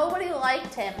was, that nobody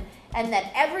liked him, and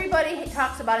that everybody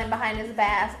talks about him behind his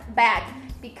back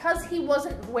because he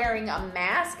wasn't wearing a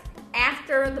mask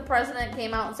after the president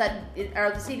came out and said,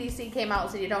 or the CDC came out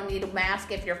and said you don't need a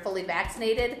mask if you're fully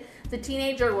vaccinated. The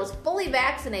teenager was fully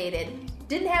vaccinated,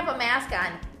 didn't have a mask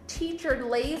on, teacher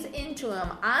lays into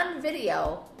him on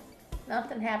video.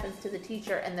 Nothing happens to the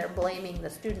teacher, and they're blaming the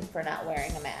student for not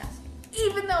wearing a mask,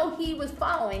 even though he was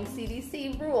following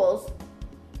CDC rules,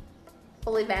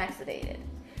 fully vaccinated.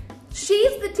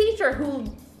 She's the teacher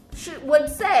who would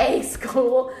say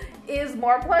school is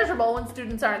more pleasurable when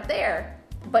students aren't there,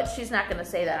 but she's not going to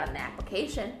say that on an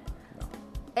application. No.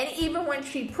 And even when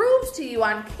she proves to you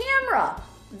on camera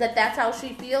that that's how she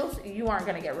feels, you aren't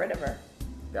going to get rid of her.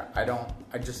 Yeah,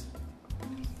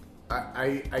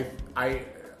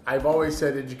 I've always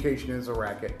said education is a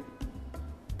racket,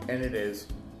 and it is.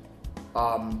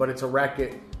 But it's a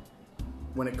racket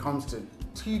when it comes to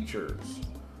teachers,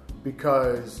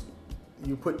 because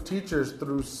you put teachers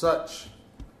through such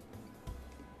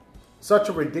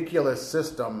a ridiculous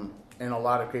system in a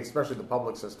lot of cases, especially the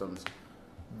public systems,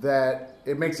 that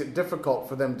it makes it difficult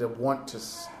for them to want to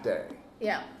stay.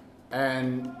 Yeah.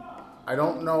 And I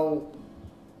don't know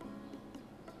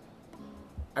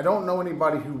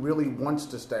anybody who really wants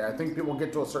to stay. I think people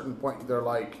get to a certain point, they're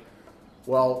like,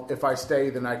 well, if I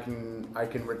stay, then I can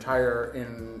retire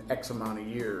in X amount of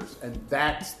years. And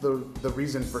that's the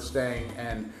reason for staying.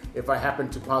 And if I happen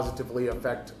to positively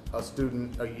affect a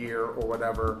student a year or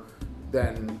whatever,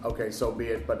 then okay, so be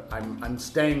it. But I'm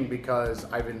staying because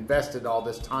I've invested all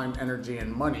this time, energy,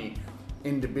 and money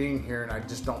into being here, and I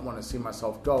just don't want to see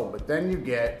myself go. But then you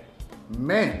get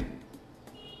men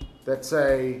that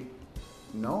say,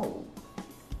 no,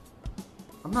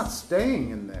 I'm not staying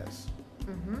in this.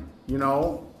 Mm-hmm.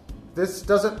 This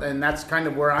doesn't, and that's kind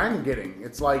of where I'm getting.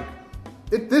 It's like,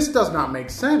 this does not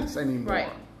make sense anymore. Right.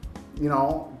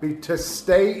 To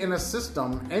stay in a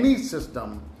system, any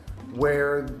system,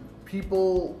 where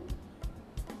you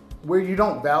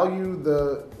don't value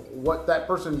what that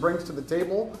person brings to the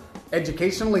table,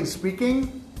 educationally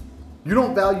speaking, you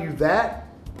don't value that,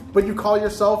 but you call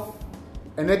yourself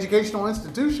an educational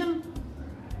institution?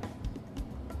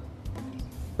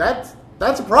 That's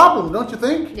a problem, don't you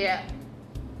think? Yeah.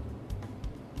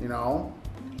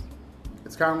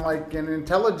 It's kind of like an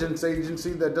intelligence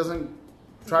agency that doesn't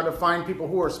try to find people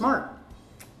who are smart.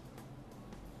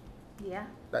 Yeah.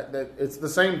 That it's the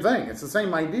same thing. It's the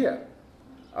same idea.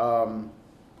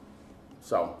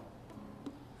 So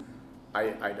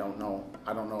I don't know.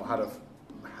 I don't know how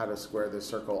to square this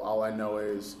circle. All I know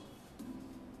is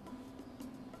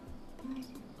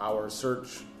our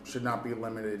search should not be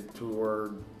limited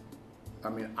to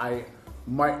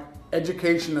my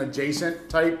education adjacent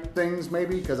type things,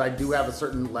 maybe, because I do have a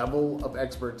certain level of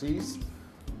expertise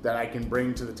that I can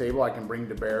bring to the table. I can bring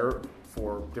to bear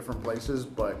for different places,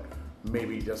 but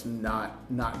maybe just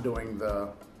not doing the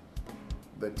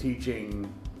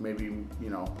teaching.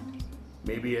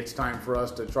 Maybe it's time for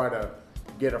us to try to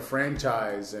get a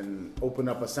franchise and open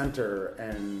up a center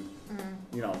and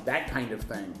that kind of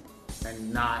thing,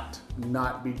 and not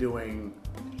be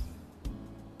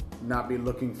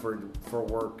looking for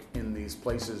work in these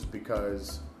places,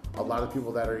 because a lot of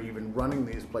people that are even running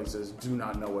these places do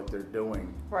not know what they're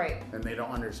doing. Right. And they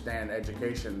don't understand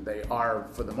education. They are,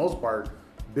 for the most part,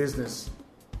 business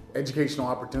educational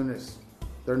opportunists.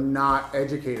 They're not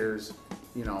educators.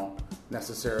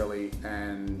 necessarily,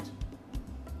 and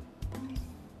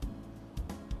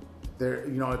there,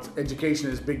 education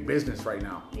is big business right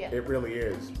now. Yeah. It really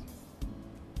is.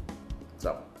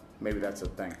 So maybe that's a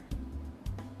thing.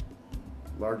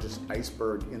 Largest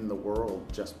iceberg in the world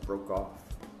just broke off.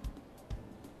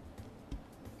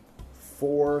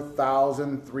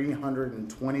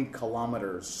 4,320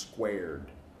 kilometers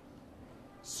squared.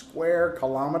 Square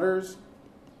kilometers?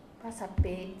 That's a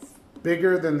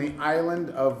Bigger than the island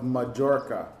of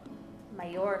Majorca.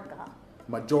 Mallorca.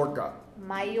 Majorca.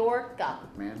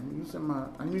 Man,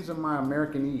 I'm using my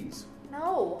Americanese.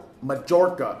 No.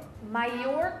 Majorca.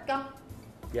 Mallorca.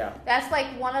 Yeah. That's like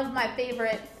one of my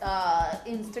favorite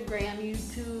Instagram,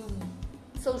 YouTube,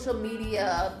 social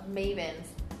media mavens.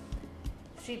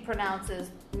 She mispronounces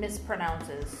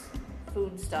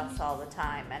foodstuffs all the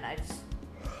time, and I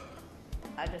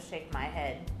just shake my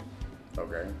head.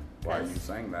 Okay. Why are you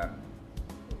saying that?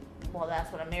 Well,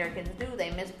 that's what Americans do.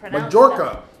 They mispronounce Majorca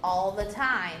stuff all the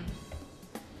time.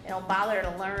 They don't bother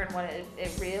to learn what it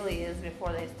really is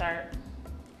before they start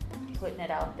putting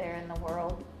it out there in the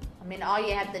world. I mean, all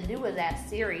you have to do is ask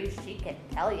Siri. She can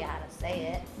tell you how to say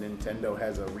it. Nintendo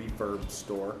has a refurb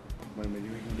store. Maybe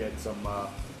we can get some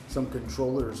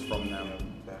controllers from them.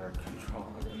 Better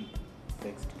controller than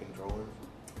fixed controllers.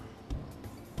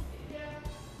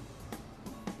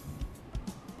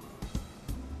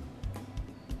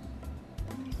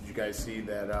 Did you guys see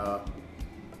that?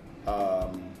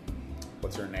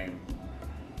 What's her name?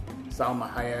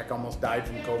 Salma Hayek almost died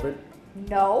from COVID.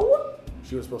 No.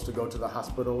 She was supposed to go to the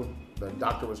hospital. The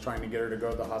doctor was trying to get her to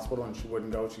go to the hospital, and she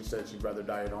wouldn't go. She said she'd rather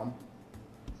die at home.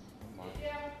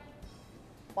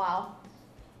 Wow.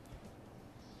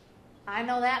 I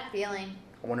know that feeling.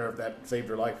 I wonder if that saved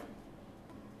her life.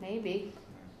 Maybe.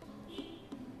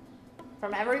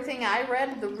 From everything I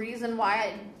read, the reason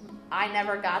why I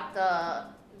never got the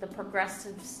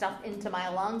progressive stuff into my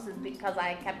lungs is because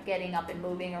I kept getting up and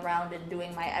moving around and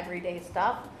doing my everyday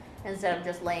stuff instead of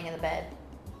just laying in the bed.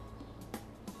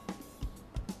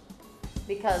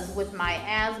 Because with my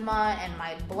asthma and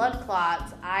my blood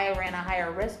clots, I ran a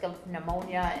higher risk of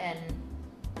pneumonia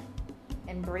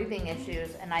and breathing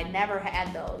issues, and I never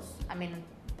had those. I mean,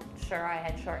 sure, I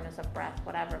had shortness of breath,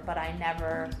 whatever, but I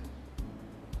never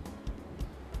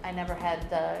had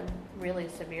the really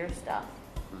severe stuff.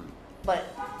 But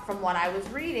from what I was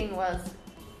reading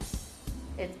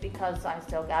it's because I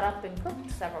still got up and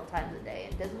cooked several times a day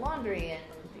and did laundry and,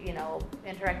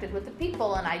 interacted with the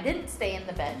people, and I didn't stay in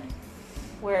the bed.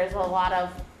 Whereas a lot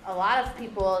of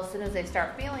people, as soon as they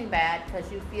start feeling bad, because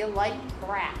you feel like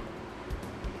crap,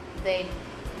 they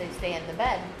stay in the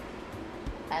bed,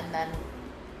 and then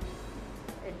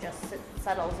it just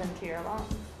settles into your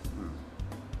lungs.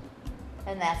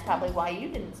 And that's probably why you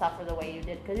didn't suffer the way you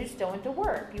did, because you still went to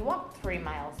work. You walked 3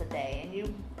 miles a day, and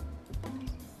you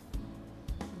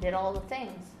did all the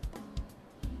things,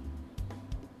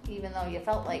 even though you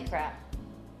felt like crap.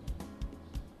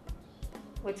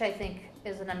 Which I think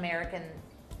is an American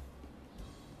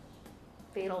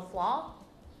fatal flaw.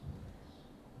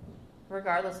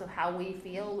 Regardless of how we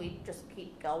feel, we just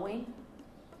keep going.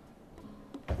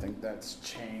 I think that's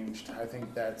changed. I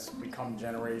think that's become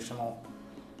generational.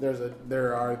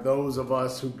 There are those of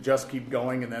us who just keep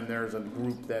going, and then there's a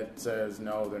group that says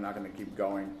no, they're not going to keep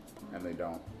going, and they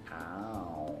don't.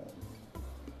 Ow.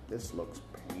 This looks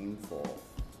painful.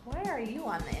 Why are you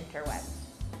on the interwebs?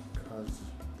 Because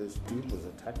this dude was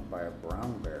attacked by a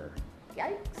brown bear.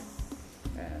 Yikes.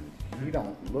 And he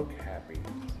don't look happy.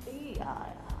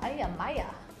 Maya.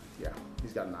 Yeah,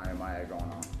 he's got an Maya going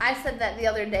on. I said that the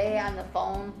other day on the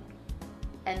phone,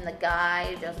 and the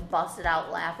guy just busted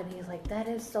out laughing. He's like, "That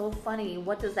is so funny.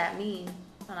 What does that mean?"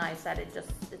 And I said,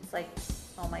 it's like,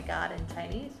 "Oh my God," in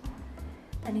Chinese.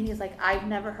 And he's like, "I've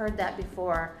never heard that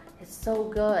before. It's so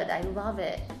good. I love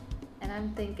it." And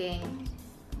I'm thinking,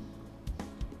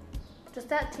 just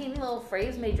that teeny little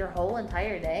phrase made your whole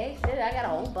entire day? Shit, I got a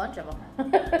whole bunch of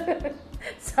them.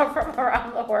 Some from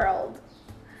around the world.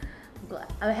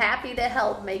 I'm happy to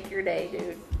help make your day,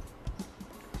 dude.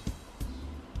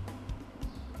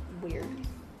 Weird.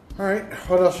 All right,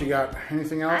 what else you got?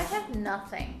 Anything else? I have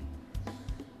nothing.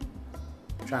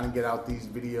 Trying to get out these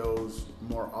videos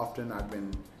more often. I've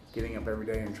been getting up every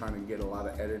day and trying to get a lot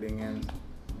of editing in.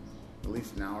 At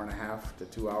least an hour and a half to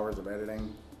 2 hours of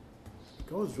editing. It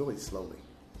goes really slowly.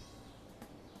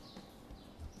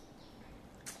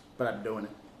 But I'm doing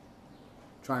it.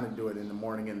 Trying to do it in the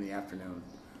morning and the afternoon.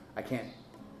 I can't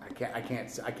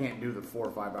do the 4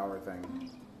 or 5 hour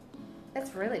thing.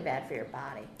 That's really bad for your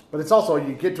body. But it's also,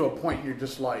 you get to a point you're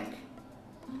just like,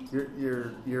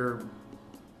 you're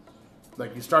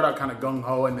like you start out kind of gung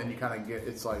ho, and then you kind of get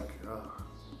it's like.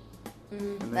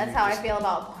 That's how I feel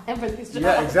about applying for these jobs.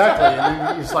 Yeah, exactly. And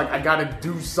then it's like I got to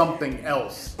do something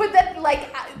else. But then,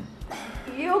 like,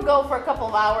 you'll go for a couple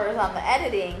of hours on the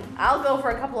editing. I'll go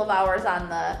for a couple of hours on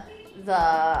the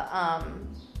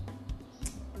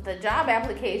job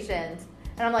applications.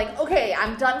 And I'm like, okay,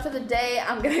 I'm done for the day.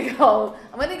 I'm gonna go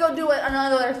do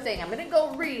another thing. I'm gonna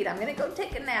go read. I'm gonna go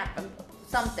take a nap.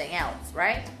 Something else,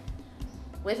 right?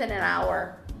 Within an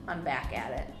hour, I'm back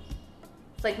at it.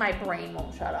 It's like my brain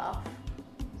won't shut off.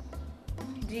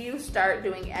 Do you start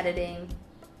doing editing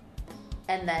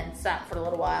and then stop for a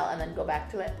little while and then go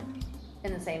back to it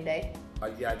in the same day?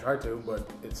 Yeah, I try to, but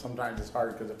sometimes it's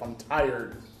hard because if I'm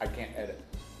tired, I can't edit.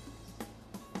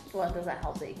 Well, it doesn't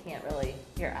help that you can't really,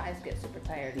 your eyes get super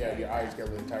tired. Yeah, your eyes get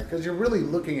really tired because you're really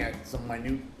looking at some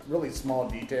minute, really small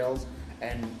details,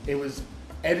 and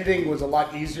editing was a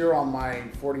lot easier on my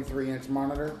 43-inch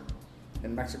monitor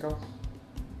in Mexico.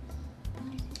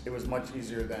 It was much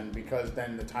easier then because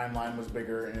then the timeline was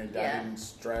bigger and I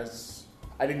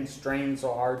didn't strain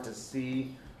so hard to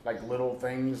see like little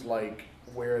things like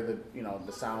where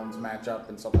the sounds match up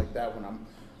and stuff like that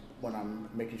when I'm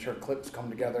making sure clips come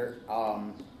together.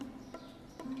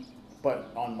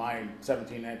 But on my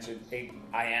 17-inch 8,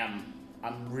 I'm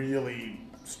really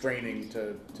straining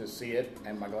to see it,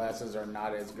 and my glasses are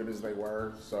not as good as they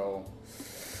were. So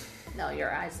no,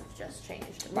 your eyes have just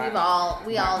changed. We My all need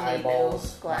new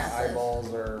glasses. My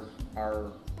eyeballs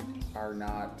are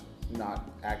not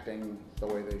acting the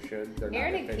way they should. They're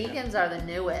Aaron not and efficient. Keegan's are the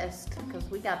newest because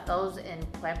we got those in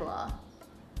Puebla,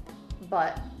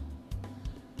 but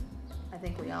I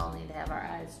think we all need to have our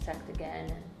eyes checked again.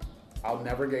 And I'll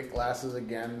never get glasses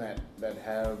again that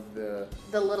have the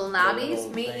little knobbies. little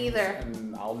Me things, either.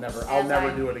 and I'll never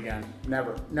do it again.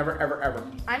 Never, ever.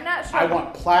 I'm not sure. I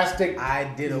want plastic.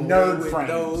 I did away nerd with frames.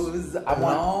 those I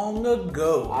want- long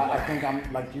ago. I think I'm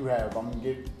like you have. I'm gonna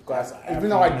get glasses. I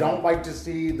Even though I absolutely don't like to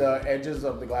see the edges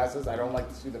of the glasses, I don't like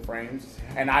to see the frames,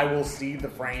 and I will see the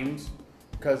frames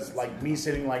because, like me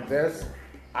sitting like this,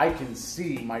 I can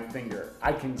see my finger.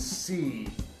 I can see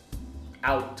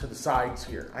out to the sides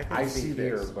here. I can see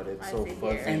here, this. but it's I so see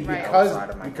fuzzy. here. And Right. outside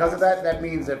of my because of glasses. that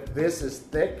means if this is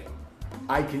thick,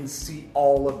 I can see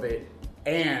all of it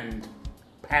and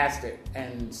past it,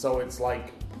 and so it's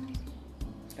like,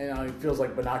 it feels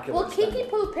like binoculars. Well, Kiki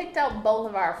Poo picked out both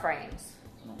of our frames,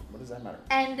 No, what does that matter?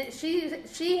 and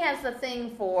she has the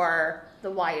thing for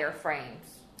the wire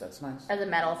frames That's nice. or the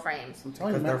metal frames. I'm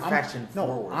telling you, Because man, they're fashion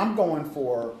forward. I'm going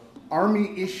for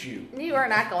Army issue. You are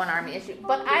not going Army issue,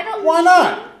 but I don't. Why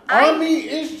not? I- Army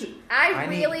issue. I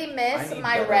need- really miss I need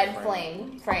my better red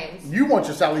frames. frames. You want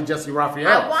your Sally Jesse Raphael?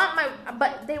 I want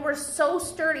but they were so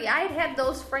sturdy. I had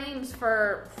those frames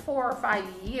for 4 or 5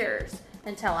 years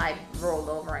until I rolled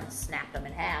over and snapped them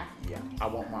in half. Yeah. I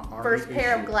want my Army First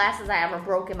pair of issue. glasses I ever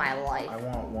broke in my life. I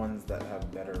want ones that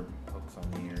have better hooks on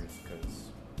the ears because.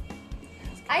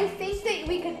 I think that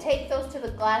we could take those to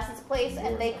the glasses place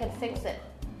and they could fix it.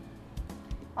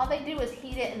 All they do is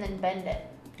heat it and then bend it.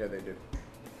 Yeah, they do.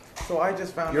 So I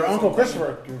just found Your out Uncle something-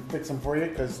 Christopher can fix them for you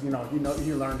because he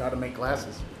learned how to make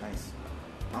glasses. Nice.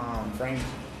 Frames.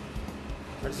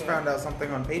 I just found out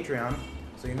something on Patreon.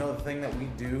 So you know the thing that we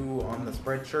do on the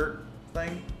Spreadshirt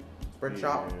thing,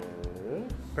 Spreadshop.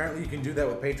 Apparently you can do that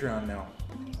with Patreon now.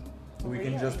 So we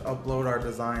can Really? just upload our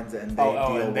designs and they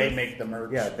Oh, deal and they with- make the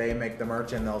merch. Yeah, they make the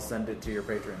merch and they'll send it to your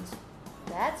patrons.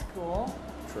 That's cool.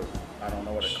 True. I don't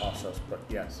know what it costs us, but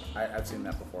yes, I've seen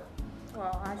that before.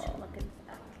 Well, I should look into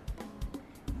that.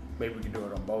 Maybe we can do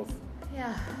it on both.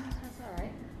 Yeah, that's all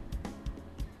right.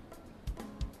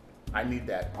 I need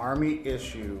that Army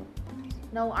issue.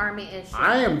 No Army issue.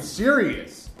 I am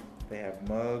serious. They have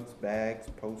mugs, bags,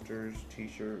 posters,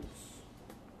 t-shirts,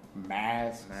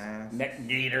 Masks, Masks. neck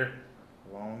gaiter,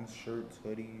 long shirts,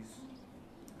 hoodies.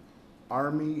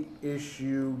 Army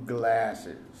issue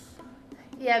glasses,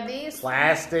 Yeah, these.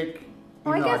 plastic.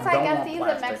 Well, I even though guess I don't got want these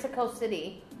plastic. in Mexico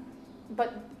City,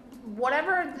 but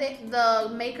whatever the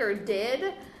maker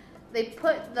did, they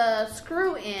put the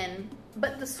screw in,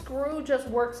 but the screw just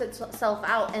works itself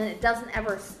out and it doesn't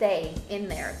ever stay in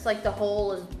there. It's like the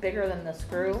hole is bigger than the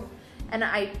screw. And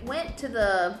I went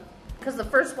to because the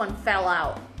first one fell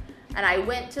out, and I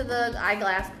went to the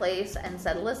eyeglass place and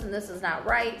said, "Listen, this is not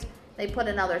right." They put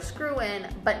another screw in,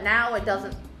 but now it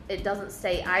doesn't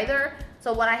stay either.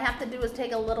 So what I have to do is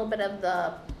take a little bit of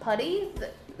the putty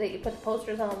that you put the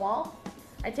posters on the wall.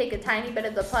 I take a tiny bit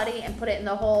of the putty and put it in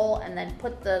the hole and then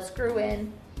put the screw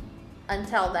in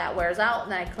until that wears out,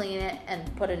 and then I clean it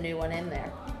and put a new one in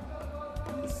there.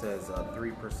 It says a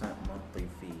 3% monthly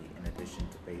fee in addition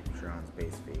to Patreon's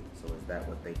base fee. So is that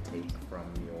what they take from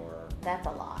your... That's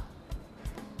a lot.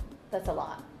 That's a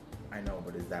lot. I know,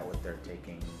 but is that what they're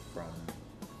taking from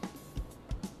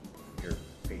your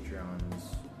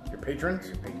Patreons? Your patrons?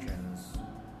 Your patrons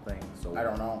thing? So I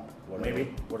don't know.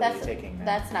 Maybe. What are they taking now?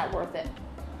 That's not worth it.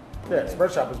 Yeah,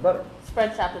 Spreadshop is better.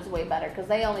 Spreadshop is way better because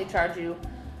they only charge you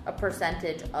a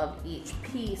percentage of each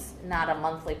piece, not a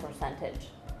monthly percentage.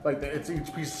 Like it's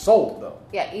each piece sold though.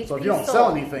 Yeah, each So if piece you don't sold.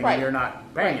 sell anything, Right. you're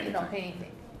not paying Right, anything. you don't pay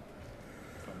anything.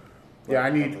 Yeah,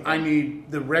 I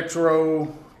need the retro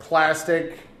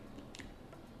plastic,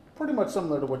 pretty much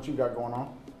similar to what you got going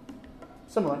on.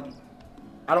 Similar.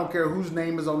 I don't care whose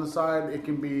name is on the side. It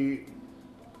can be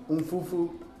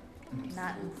Umfufu.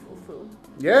 Not in fufu.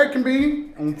 Yeah, it can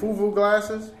be Umfufu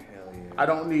glasses. Hell yeah. I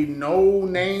don't need no Fufu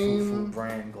name.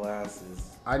 brand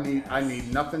glasses. I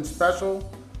need nothing special.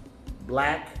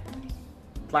 Black,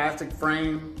 plastic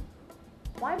frame,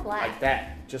 Why black? like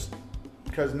that. Just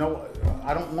because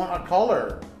I don't want a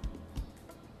color.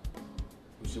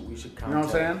 We should contact, You know what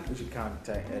I'm saying? We should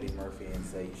contact Eddie Murphy and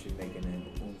say you should make an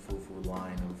Umfufu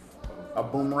line of A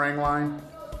boomerang line.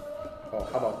 Oh,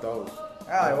 how about those?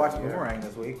 I watched Yeah. Boomerang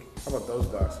this week. How about those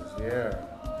glasses? Yeah.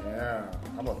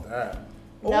 How about that?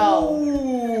 No.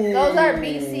 Ooh. Those are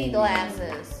BC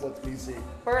glasses. What's BC?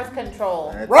 Birth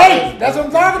control. Right! That's what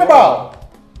I'm talking about!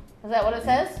 Is that what it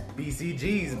says?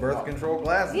 BCG's birth control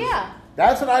glasses. Yeah.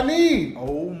 That's what I need.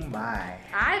 Oh my.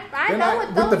 I Then know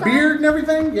what those with the are. beard and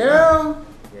everything? Yeah.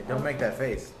 Yeah, don't make that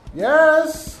face.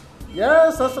 Yes.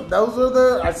 Those are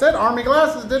the. I said army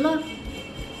glasses, didn't I?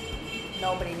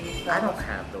 Nobody needs those. I don't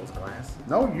have those glasses.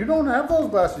 No, you don't have those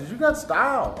glasses. You got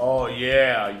style. Oh,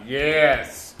 yeah.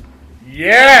 Yes.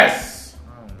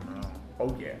 Oh no.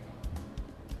 Oh, yeah.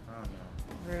 Oh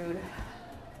no. Rude.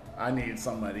 I need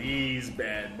some of these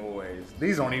bad boys.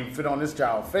 These don't even fit on this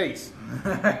child's face.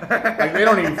 Like, they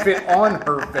don't even fit on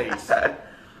her face.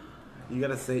 You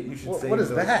gotta say. You should say. What is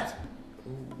those. that?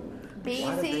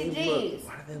 BCGs.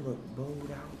 Why do they look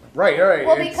bowed out? Right.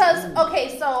 Well, It's- because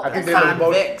okay, so I think they look bowed.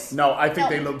 Convicts. No, I think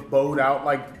No. they look bowed out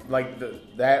like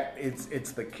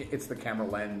it's the camera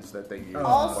lens that they use.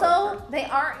 also they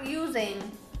aren't using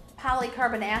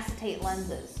polycarbon acetate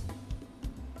lenses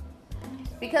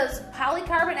because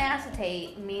polycarbon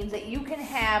acetate means that you can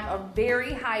have a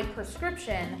very high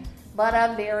prescription but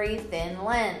a very thin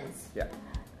lens. Yeah.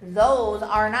 Those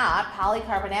are not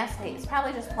polycarbon acetate. It's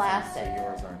probably just plastic. So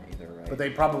yours aren't either, right? But they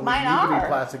probably Mine need to are. be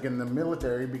plastic in the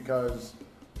military because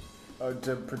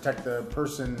to protect the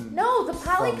person. No, the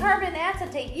polycarbon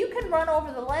acetate, you can run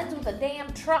over the lens with a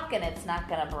damn truck and it's not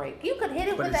going to break. You could hit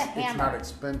it But with a it's not hammer.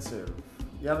 expensive.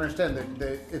 You understand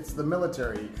that it's the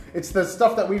military. It's the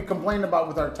stuff that we've complained about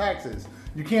with our taxes.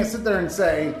 You can't sit there and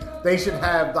say they should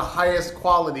have the highest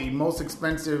quality, most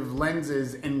expensive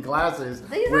lenses and glasses.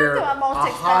 These aren't where the most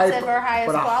a expensive or highest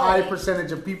but a quality. high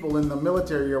percentage of people in the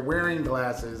military are wearing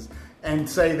glasses and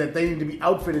say that they need to be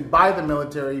outfitted by the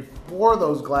military for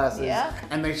those glasses. Yeah.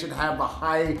 And they should have a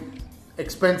high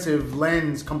expensive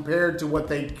lens compared to what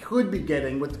they could be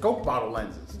getting with the Coke bottle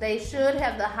lenses. They should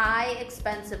have the high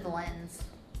expensive lens.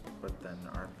 But then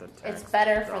aren't the tax It's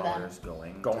better for them. dollars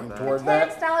going Going to toward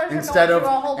Tax that dollars are instead going of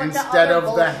through a whole bunch of instead other of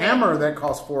the bullshit. hammer that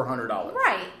costs $400.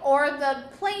 Right. Or the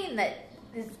plane that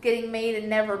is getting made and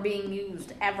never being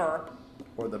used ever.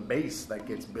 Or the base that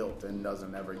gets built and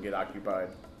doesn't ever get occupied.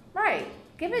 Right.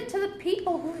 Give it to the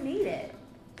people who need it.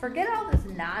 Forget all this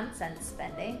nonsense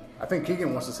spending. I think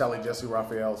Keegan wants to sell Jesse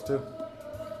Raphael's too.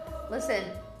 Listen,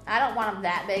 I don't want them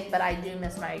that big, but I do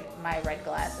miss my red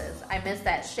glasses. I miss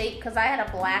that shape because I had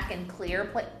a black and clear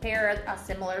pair, a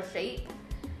similar shape.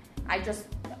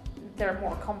 They're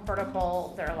more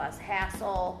comfortable, they're less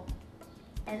hassle,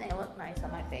 and they look nice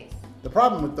on my face. The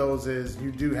problem with those is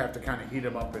you do have to kind of heat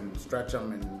them up and stretch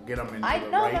them and get them into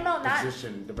the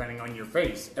position depending on your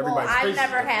face. Everybody's I've face is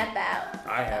never different. had that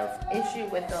I have. issue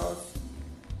with those,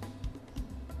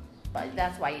 but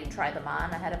that's why you try them on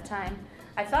ahead of time.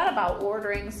 I thought about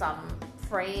ordering some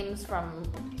frames from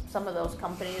some of those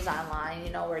companies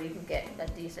online, where you can get a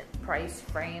decent price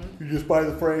frame. You just buy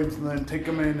the frames and then take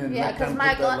them in and Yeah, let them because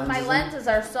my put the lenses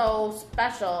are so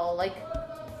special. Like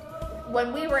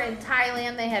when we were in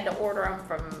Thailand, they had to order them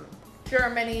from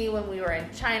Germany. When we were in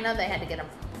China, they had to get them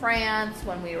from France.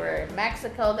 When we were in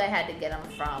Mexico, they had to get them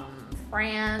from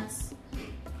France.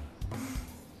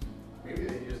 Maybe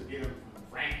they just get them from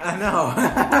France. I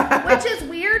know. Which is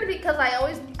weird because it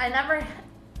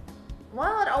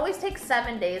always takes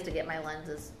 7 days to get my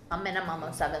lenses. A minimum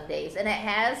of 7 days. And it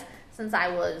has since I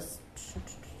was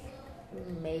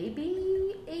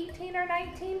maybe 18 or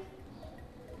 19.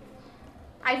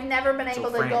 I've never been able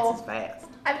to France go. is fast.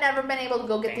 I've never been able to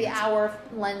go get the hour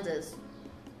lenses.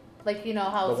 Like, you know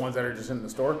how... The ones that are just in the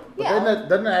store? Yeah. But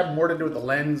doesn't it have more to do with the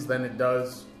lens than it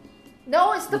does...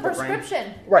 No, it's the with the frame?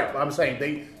 prescription. Right, but I'm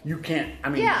saying you can't, I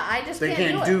mean... Yeah, I just they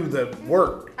can't do the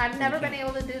work. I've never been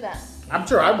able to do that. I'm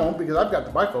sure I won't because I've got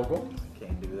the bifocal.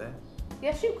 Can't do that.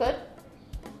 Yes, you could.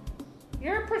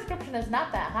 Your prescription is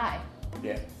not that high.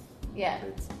 Yeah. Yeah.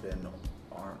 It's been,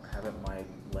 haven't my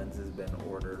lenses been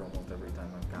ordered almost every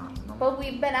time I've gotten them? But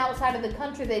we've been outside of the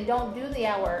country. They don't do the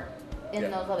hour in Yeah.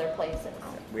 those other places.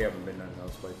 We haven't been in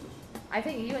those places. I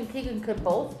think you and Keegan could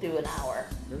both do an hour.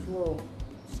 There's a little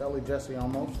Sally Jesse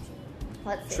almost.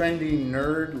 Let's see. Trendy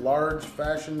nerd, large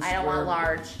fashion I don't want square-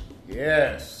 large.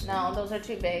 Yes. No, those are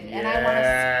too big. And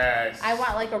Yes. I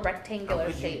want like a How rectangular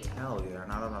could you shape. tell they're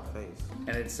not on a face?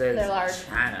 And it says They're large.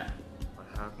 China. But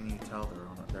how can you tell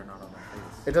they're not on a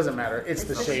face? It doesn't matter. It's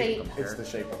the the shape. shape. It's the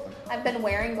shape of them. I've been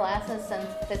wearing glasses since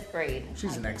 5th grade.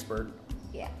 She's an expert.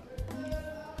 Yeah.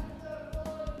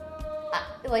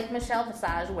 Like Michelle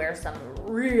Visage wears some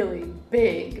really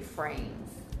big frames.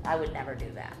 I would never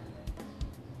do that.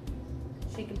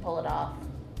 She can pull it off.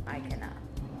 I cannot.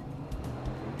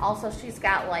 Also, she's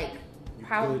got like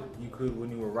You could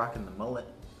when you were rocking the mullet.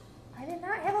 I did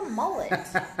not have a mullet.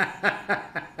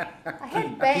 I had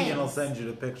Keegan will bangs. send you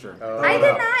the picture. I did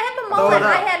not have a Throw mullet. it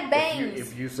I up. had bangs.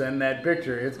 If you send that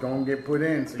picture, it's gonna get put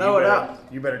in. So Throw it up.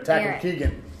 You better tackle Aaron.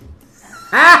 Keegan.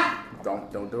 Ah!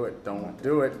 Don't do it. Don't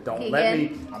do it. Don't let me.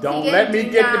 Keegan. Don't Keegan, let me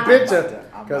do get not. the picture,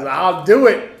 because I'll do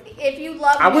it. If you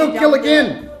love me, I will don't kill do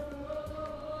again. It.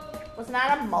 It was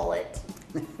not a mullet.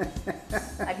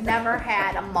 I've never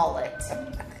had a mullet.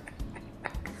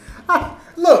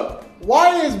 Look,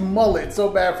 why is mullet so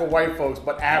bad for white folks,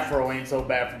 but afro ain't so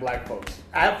bad for black folks?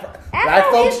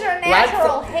 Black is your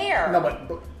natural hair. No,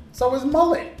 but so is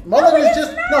mullet. Mullet it is is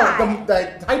just not.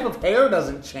 the type of hair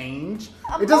doesn't change.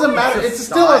 A It doesn't mullet matter. is a It's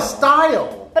still a style.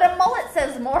 style. But a mullet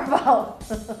says more about.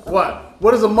 What?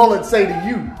 What does a mullet say to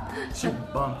you? You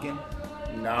bumpkin.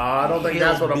 No, I don't think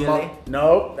that's what a Hillbilly. mullet.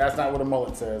 No, that's not what a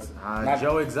mullet says. Not-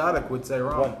 Joe Exotic would say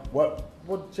wrong. What?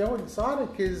 Joe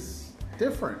Exotic is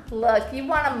different. Look, you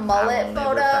want a mullet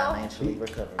photo?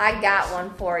 I got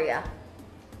one for you.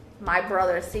 My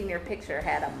brother's senior picture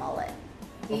had a mullet.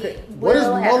 He Okay, what does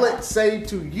will have a mullet say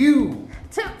to you?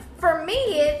 For me,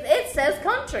 it says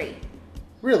country.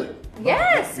 Really?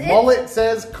 Yes. Mullet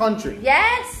says country.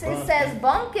 Yes, it says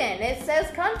bunkin. It says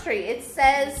country. It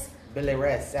says. Billy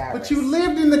Red Cyrus. But you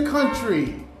lived in the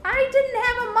country. I didn't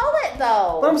have a mullet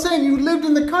though. But I'm saying you lived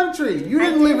in the country. You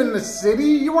didn't live in the city.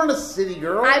 You weren't a city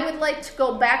girl. I would like to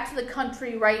go back to the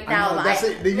country right now. I know, that's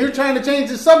it. You're trying to change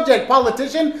the subject,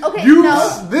 politician. Okay, you,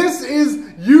 no. This is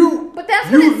you. But that's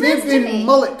you what it lived says to in me.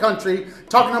 mullet country,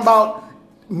 talking about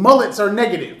mullets are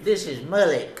negative. This is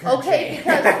mullet country.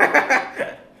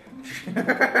 Okay,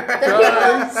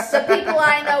 because the people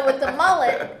I know with the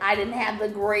mullet, I didn't have the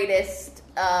greatest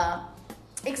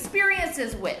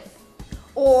experiences with,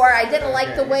 or I didn't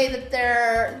like the way that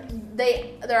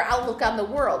their outlook on the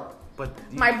world. But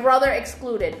My brother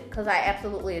excluded, because I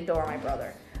absolutely adore my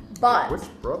brother. But Which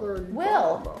brother are you Will.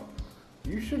 talking about?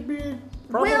 You should be Will.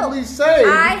 probably say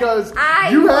because I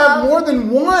you love- have more than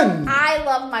one. I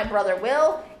love my brother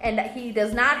Will, and he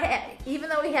does not have, even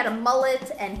though he had a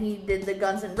mullet and he did the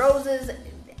Guns N' Roses.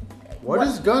 What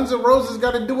does Guns N' Roses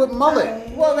got to do with mullet?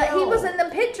 Well, that he was in the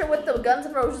picture with the Guns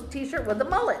N' Roses t-shirt with the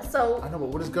mullet. So, I know, but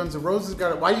what does Guns N' Roses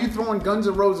got? Why are you throwing Guns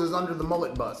N' Roses under the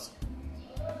mullet bus?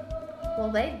 well,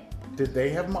 they. Did they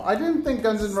have? I didn't think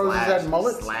Guns N' Roses had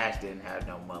mullets. Slash didn't have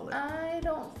no mullet. I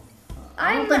don't.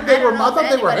 I don't think they were. I thought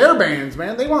they were hair bands,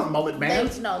 man. They weren't mullet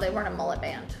bands. No, they weren't a mullet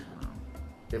band.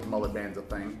 If mullet band's a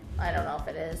thing. I don't know if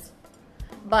it is,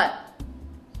 but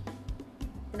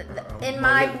in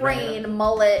my mullet brain, band.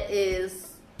 mullet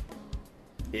is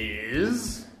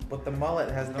Is? But the mullet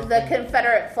has nothing. the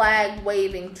Confederate flag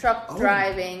waving, truck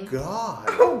driving, God.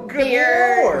 Oh, good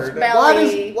beard, Lord.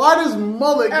 belly. Why does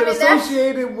mullet I get mean, that's-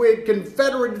 associated with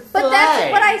Confederate flag? But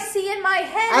that's what I see in my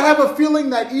head. I have a feeling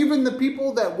that even the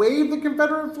people that waved the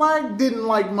Confederate flag didn't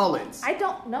like mullets. I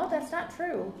don't know. That's not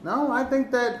true. No, I think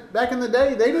that back in the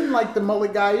day they didn't like the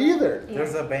mullet guy either.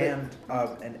 There's a band,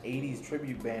 an 80s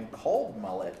tribute band called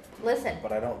Mullet, Listen,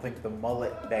 but I don't think the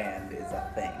Mullet Band is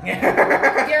a thing.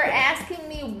 you're asking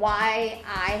me why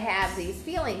I have these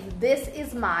feelings. This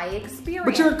is my experience.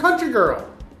 But you're a country girl.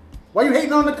 Why are you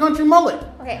hating on the country mullet?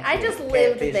 Okay, I just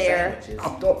lived Catfish there. sandwiches.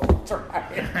 Oh, don't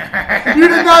try. You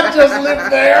did not just live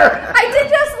there. I did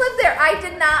just live there. I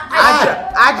did not.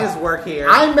 I just work here.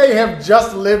 I may have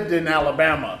just lived in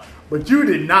Alabama, but you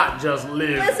did not just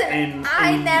live Listen, in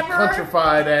I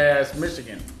countrified ass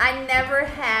Michigan. I never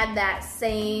had that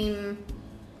same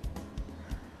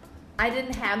I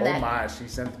didn't have Oh that. my, she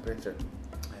sent the picture.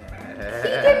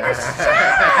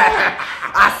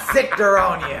 I sicked her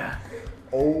on you.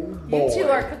 Oh boy. You two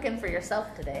are cooking for yourself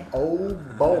today. Oh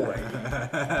boy.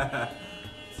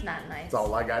 It's not nice. That's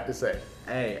all I got to say.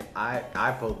 Hey,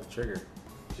 I pulled the trigger.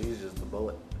 She's just the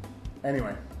bullet.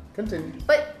 Anyway, continue.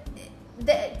 But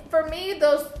for me,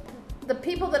 the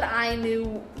people that I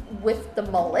knew with the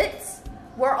mullets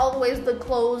were always the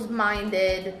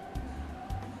closed-minded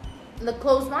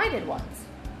ones.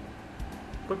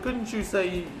 But couldn't you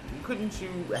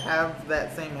have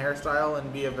that same hairstyle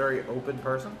and be a very open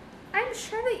person? I'm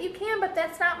sure that you can, but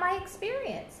that's not my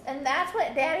experience. And that's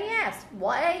what Daddy asked.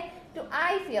 Why do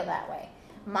I feel that way?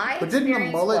 But didn't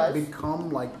the mullet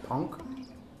become like punk?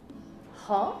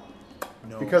 Huh?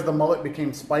 No. Because the mullet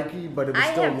became spiky, but it was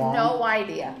I still have long. no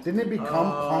idea. Didn't it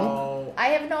become punk? I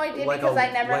have no idea because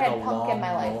I never had punk in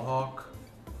my life. Mohawk.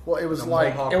 Well, it was The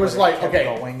like mohawk it was with like it kept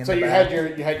okay. going in So the you back.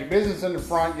 had your business in the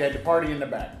front, you had your party in the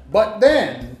back. But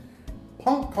then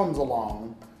punk comes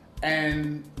along,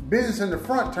 and business in the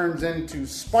front turns into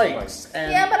spikes.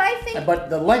 And, Yeah, but I think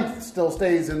but the length still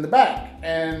stays in the back.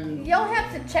 And you'll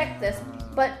have to check this.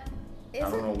 But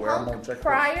don't know isn't where I'm gonna punk check this.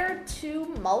 prior to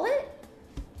mullet?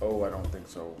 oh, I don't think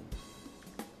so.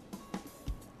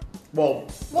 Well,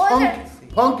 Well,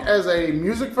 punk as a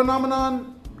music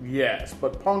phenomenon, yes,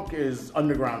 but punk is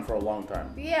underground for a long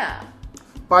time. Yeah.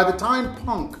 By the time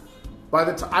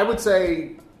I would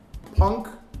say punk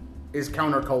is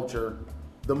counterculture.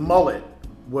 The mullet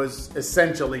was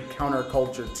essentially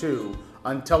counterculture too,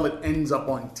 until it ends up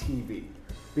on TV.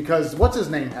 Because what's his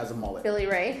name has a mullet? Billy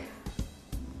Ray.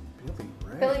 Billy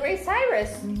Billy Ray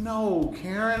Cyrus. No,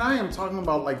 Karen, I am talking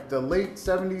about like the late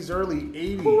 70s, early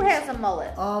 80s. Who has a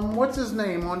mullet? What's his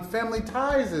name on Family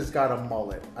Ties has got a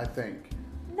mullet, I think.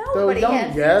 Nobody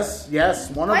has. Yes,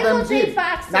 one of Michael them J. did.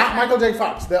 Fox does Not not. Michael J.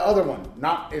 Fox, the other one.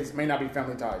 It may not be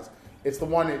Family Ties. It's the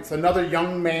one. It's another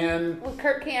young man. With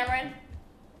Kirk Cameron.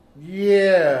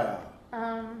 Yeah,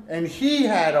 Um, and he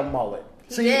had a mullet.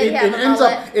 He See, did it have a ends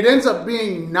mullet. up. It ends up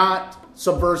being not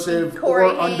subversive Corey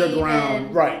or underground,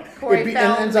 Haim right? Corey It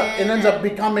ends up Feldman.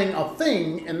 becoming a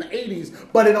thing in the 80s,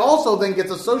 but it also then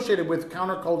gets associated with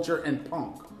counterculture and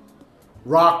punk.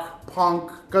 Rock,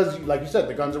 punk, because like you said,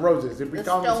 the Guns N' Roses. It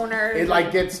becomes Stoners. it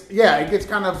like gets it gets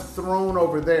kind of thrown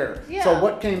over there. Yeah. So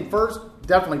what came first?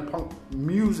 Definitely punk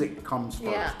music comes first.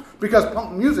 Yeah. Because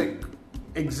punk music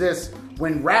exists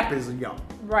when rap is young.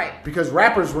 right. Because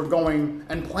rappers were going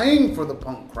and playing for the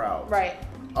punk crowd. Right.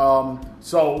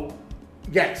 So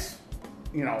yes,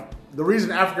 the reason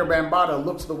Africa Bambaataa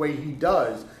looks the way he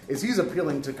does is he's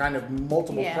appealing to kind of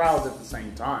multiple Yes. crowds at the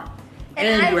same time. And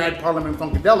And you had Parliament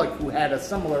Funkadelic, who had a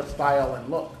similar style and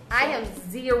look. I have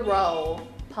zero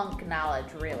punk knowledge,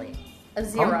 really. A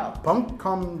zero. Punk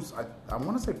comes, I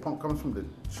want to say punk comes from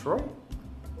Detroit?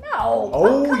 No.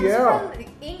 Oh, Punk comes yeah. from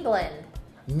England.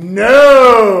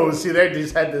 No! See, they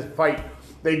just had this fight.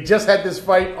 They just had this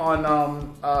fight on,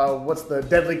 what's the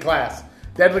Deadly Class.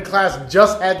 Deadly Class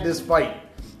just had this fight.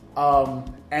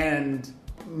 And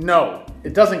no,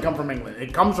 it doesn't come from England.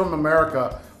 It comes from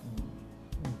America.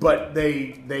 But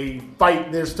they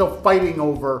fight. They're still fighting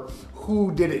over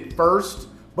who did it first.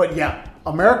 But yeah,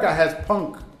 America has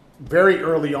punk very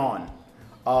early on,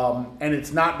 and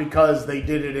it's not because they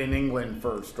did it in England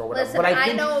first or whatever. Listen, but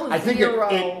I think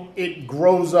zero. it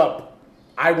grows up.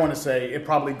 I want to say it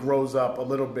probably grows up a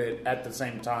little bit at the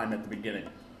same time at the beginning.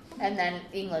 And then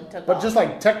England took But off. just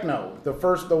like techno,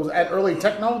 those early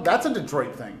techno, that's a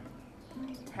Detroit thing.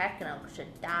 Techno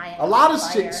should die. In A lot of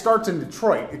fire. shit starts in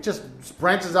Detroit. It just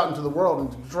branches out into the world,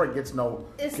 and Detroit gets Is nothing.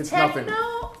 is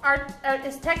techno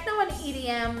and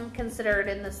EDM considered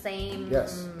in the same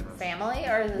Yes. family,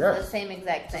 or is it Yes. the same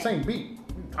exact It's the thing? same beat.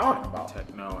 What are you talking about?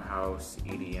 Techno, house,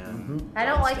 EDM. I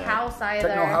don't like dubstep. house either.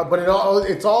 Techno house, but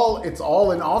it's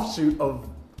all an offshoot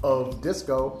of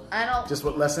disco, I don't. just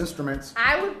with less instruments.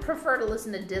 I would prefer to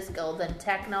listen to disco than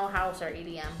techno, house, or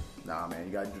EDM, Nah, man,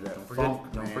 you gotta do that.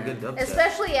 Don't forget dubstep.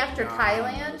 especially after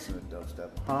Thailand. Listen to dubstep,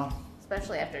 huh?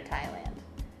 Especially after Thailand,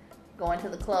 going to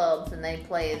the clubs and they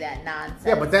play that nonsense.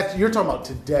 Yeah, but you're talking about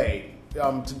today.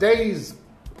 Today's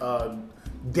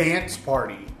dance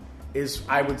party is,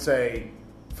 I would say,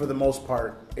 for the most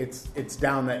part, it's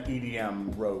down that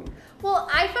EDM road. Well,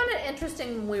 I found it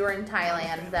interesting when we were in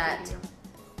Thailand that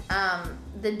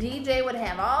the DJ would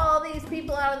have all these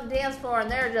people out on the dance floor and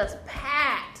they're just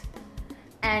packed.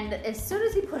 And as soon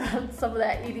as he put on some of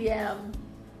that EDM,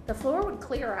 the floor would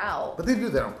clear out. But they do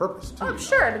that on purpose too. Oh,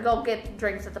 sure, to go get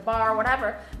drinks at the bar or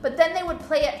whatever. But then they would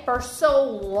play it for so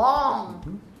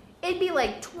long. It'd be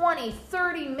like 20,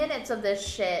 30 minutes of this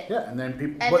shit. Yeah, and then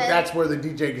And then- that's where the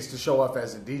DJ gets to show off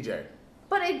as a DJ.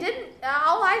 But it didn't.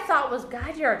 All I thought was,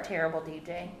 God, you're a terrible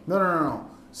DJ. No.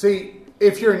 See,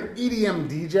 if you're an EDM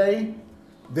DJ,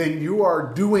 then you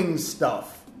are doing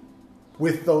stuff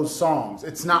with those songs.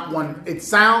 It's not one. It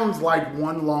sounds like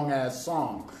one long ass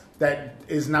song that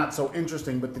is not so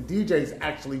interesting, but the DJ is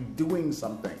actually doing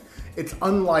something. It's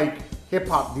unlike hip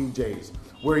hop DJs,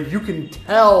 where you can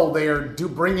tell they are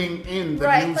bringing in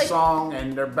the new song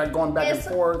and they're going back and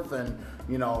forth, and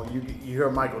you know you hear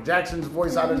Michael Jackson's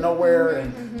voice out of nowhere,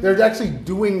 and they're actually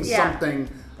doing something.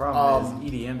 Problem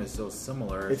is EDM is so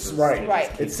similar. It's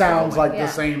right. It sounds like the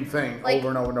same thing over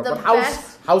and over and over. But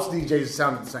house DJs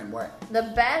sounded the same way.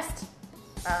 The best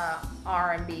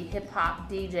R&B hip hop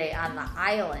DJ on the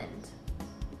island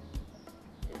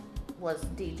was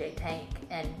DJ Tank,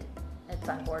 and it's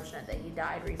unfortunate that he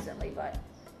died recently, but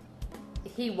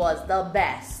he was the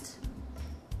best.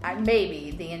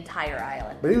 Maybe the entire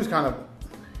island. But he was kind of,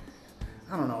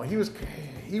 I don't know. He was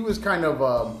kind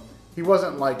of. He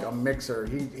wasn't like a mixer.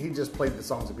 He just played the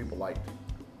songs that people liked.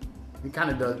 He kind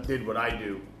of did what I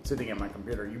do, sitting at my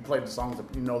computer. You played the songs that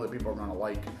you know that people are going to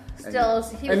like. And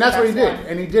that's what he did.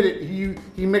 And he did it.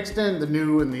 He mixed in the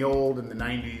new and the old and the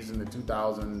 90s and the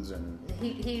 2000s. And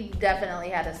he definitely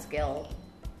had a skill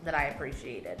that I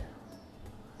appreciated.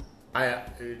 I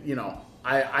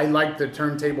like the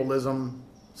turntablism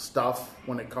stuff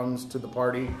when it comes to the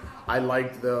party. I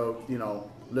like the,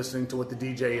 listening to what the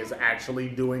DJ is actually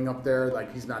doing up there.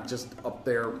 Like, he's not just up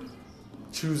there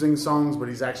choosing songs, but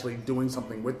he's actually doing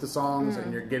something with the songs,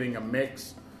 and you're getting a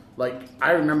mix. Like,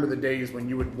 I remember the days when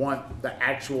you would want the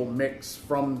actual mix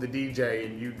from the DJ,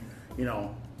 and you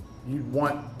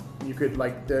could,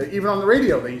 like, even on the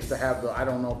radio, they used to have I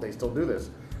don't know if they still do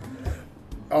this,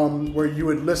 where you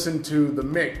would listen to the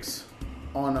mix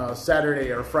on a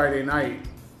Saturday or Friday night,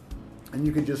 and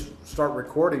you could just start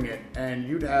recording it, and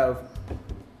you'd have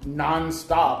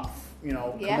non-stop,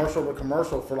 commercial to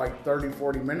commercial for like 30,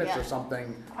 40 minutes or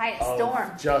something. Quiet Storm.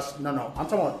 I'm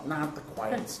talking about not the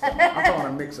Quiet Storm. I'm talking about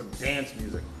a mix of dance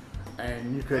music.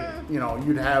 And you could,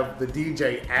 you'd have the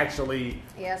DJ actually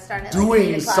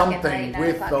doing something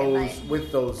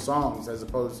with those songs, as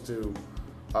opposed to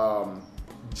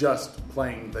just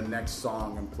playing the next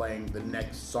song and playing the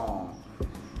next song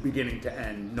beginning to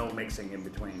end, no mixing in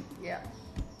between. Yeah.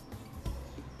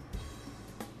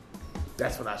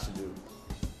 That's what I should do.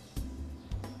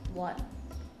 What?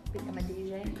 Become a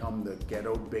DJ? Become the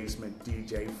ghetto basement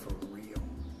DJ for real.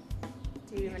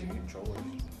 Do you even need controllers?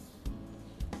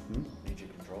 Need your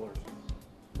controllers.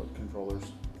 What controllers?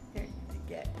 To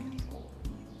get controllers.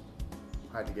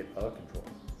 I had to get a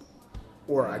controller.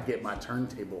 Or I'd get my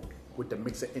turntable with the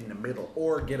mixer in the middle.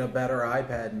 Or get a better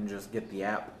iPad and just get the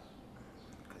app.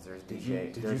 Because there's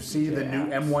DJ. Did you see the new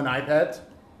M1 iPads?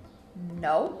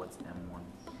 No. What's M1?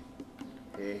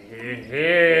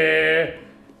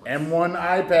 M1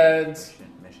 iPads.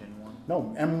 Mission 1?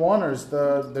 No, M1 is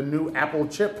the new Apple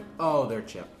chip. Oh, their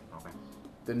chip. Okay.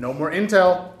 Then no more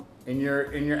Intel in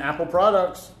your Apple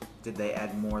products. Did they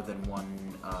add more than one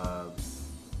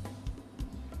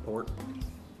port?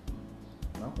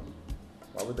 No.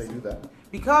 Why would they do that?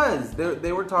 Because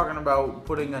they were talking about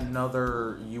putting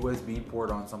another USB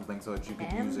port on something so that you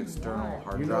could use external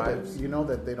hard drives. You know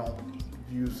that they don't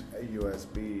use a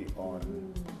USB on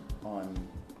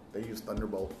they use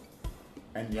Thunderbolt.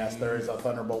 And yes, there is a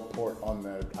Thunderbolt port on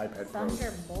the iPad Pro.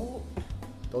 Thunderbolt?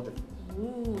 Told you.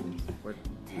 Ooh. What,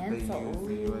 did they use the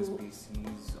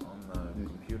USB-Cs on the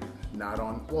computer? Not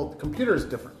on... Well, the computer is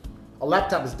different. A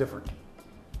laptop is different.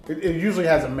 It usually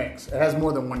has a mix. It has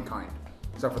more than one kind,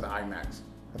 except for the iMacs.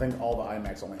 I think all the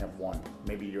iMacs only have one.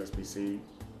 Maybe USB-C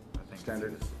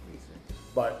standard.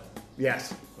 But,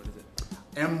 yes. What is it?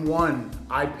 M1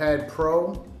 iPad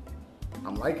Pro.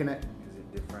 I'm liking it. Is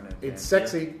it different? It's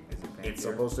sexy. It's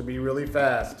supposed to be really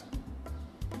fast.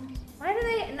 Why do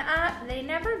they not? They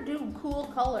never do cool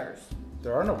colors.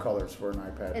 There are no colors for an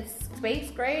iPad. It's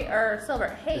space gray or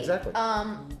silver. Hey, exactly.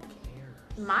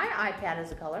 My iPad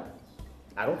is a color.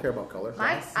 I don't care about colors.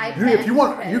 My iPad. If you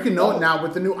want, you can know it now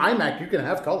with the new iMac. You can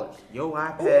have colors. Yo,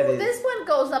 iPad is. This one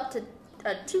goes up to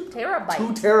 2 terabytes.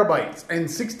 2 terabytes and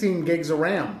 16 gigs of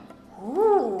RAM.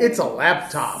 Ooh. It's a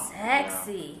laptop.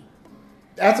 Sexy.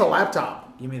 That's a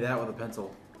laptop. Give me that with a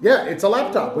pencil. Yeah, it's a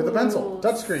laptop with a pencil,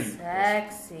 touchscreen.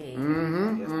 Sexy.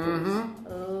 Ooh.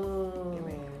 Give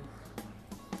me.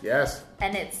 Yes.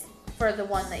 And it's for the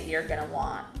one that you're gonna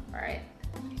want, right?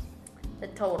 The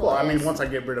total. Well, I mean, once I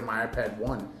get rid of my iPad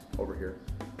 1 over here.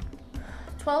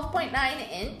 12.9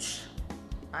 inch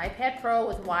iPad Pro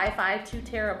with Wi-Fi, 2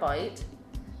 terabyte,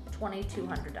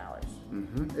 $2,200.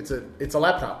 It's a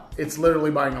laptop. It's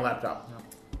literally buying a laptop.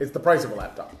 It's the price of a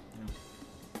laptop.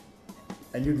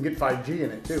 And you can get 5G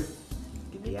in it too.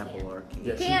 Get the Apple Arcade.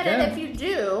 Yes, You you can, can. and if you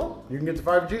do, You can get the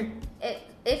 5G.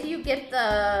 if you get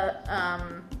the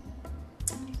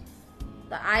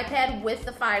iPad with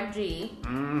the 5G,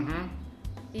 Mm-hmm.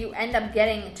 you end up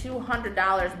getting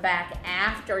 $200 back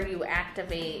after you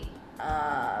activate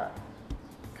a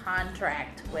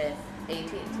contract with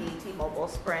AT&T, T-Mobile,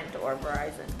 Sprint, or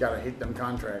Verizon. Gotta hate them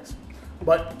contracts.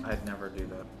 But, I'd never do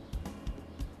that.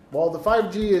 well, the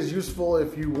 5G is useful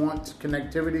if you want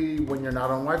connectivity when you're not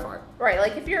on Wi-Fi. Right,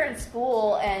 like if you're in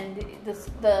school and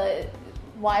the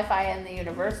Wi-Fi in the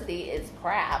university is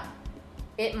crap,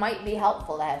 it might be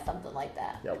helpful to have something like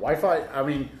that. Yeah, Wi-Fi, I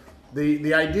mean,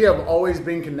 the idea of always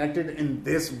being connected in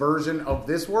this version of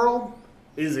this world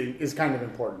is kind of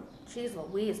important. Jeez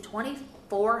Louise,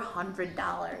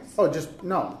 $2,400. Oh, just,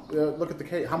 no. Look at the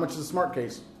case. How much is the smart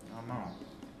case? I don't know.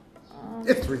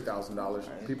 It's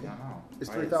 $3,000, people. I know. It's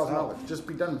By $3,000. itself. Just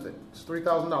be done with it. It's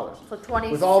 $3,000. So 20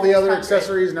 With all the other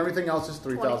accessories and everything else, it's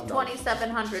 $3,000.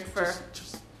 2,700 for.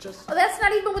 Just Oh, that's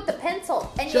not even with the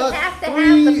pencil, and you Just have to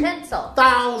have the pencil.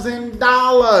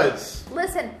 $1,000.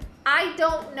 Listen, I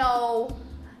don't know.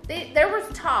 There was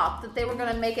talk that they were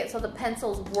going to make it so the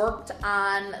pencils worked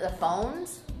on the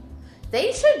phones.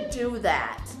 They should do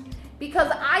that,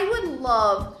 because I would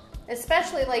love,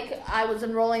 especially like I was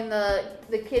enrolling the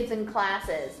kids in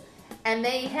classes, and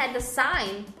they had to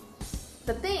sign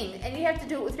the thing, and you have to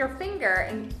do it with your finger,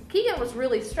 and Keegan was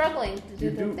really struggling to do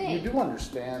the thing. You do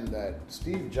understand that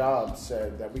Steve Jobs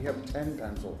said that we have 10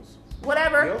 pencils.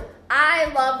 Whatever. Yep. I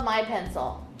love my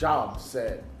pencil. Jobs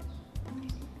said.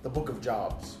 The Book of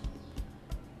Jobs.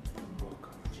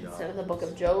 Instead of the Book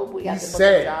of Job, we got the Book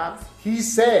said, of Jobs. He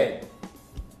said,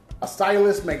 a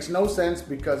stylus makes no sense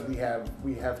because we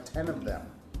have 10 of them.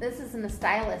 This isn't a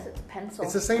stylus, it's a pencil.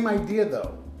 It's the same idea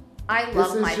though. I This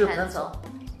love is my your pencil.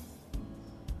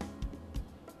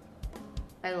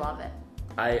 I love it.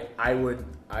 I would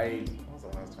When was the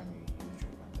last time you used your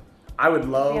pencil? I would The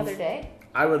love other day?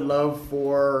 I would love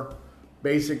for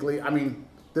basically, I mean,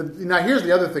 now here's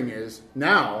the other thing is,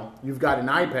 now you've got an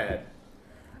iPad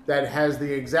that has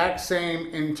the exact same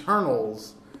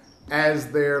internals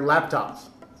as their laptops.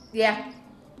 Yeah.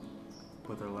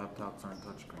 But their laptops aren't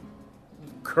touchscreen.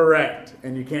 Correct.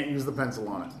 And you can't use the pencil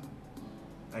on it.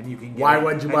 And you can get Why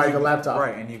would you and buy the can- laptop?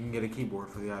 Right, and you can get a keyboard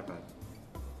for the iPad.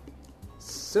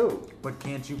 So, But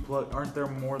can't you plug? Aren't there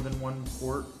more than one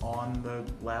port on the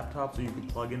laptop so you could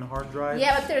plug in a hard drive?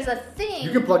 Yeah, but there's a thing.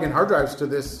 you can plug in hard drives to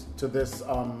this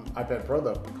iPad Pro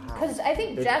though. Because I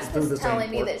think It- Jess it's through was the same telling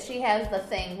me port. that she has the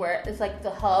thing where it's like the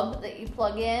hub that you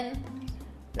plug in,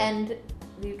 and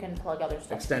you can plug other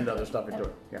stuff. Extend into other it. stuff into Yep.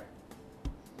 it.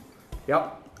 Yeah.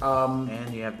 Yep.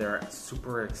 And you have their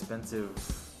super expensive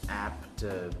app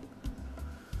to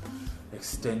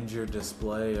extend your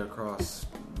display across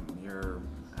your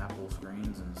Apple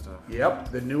screens and stuff. Yep,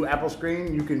 the new Apple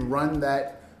screen, you can run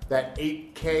that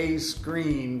 8K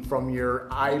screen from your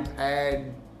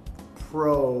iPad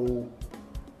Pro.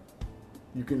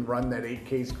 You can run that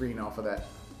 8K screen off of that.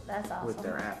 That's awesome. With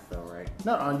their app, though, right?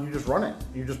 No, you just run it.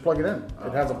 You just plug it in.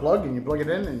 It has a plug, and you plug it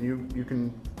in, and you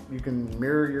can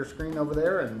mirror your screen over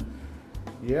there, and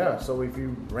yeah. So if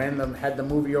you had the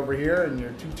movie over here, and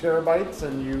you're 2 terabytes,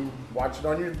 and you watch it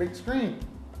on your big screen,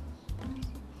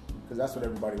 because that's what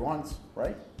everybody wants,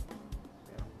 right?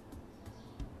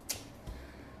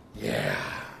 Yeah.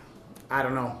 I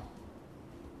don't know.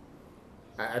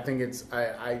 I think it's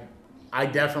I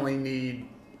definitely need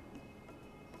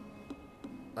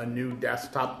a new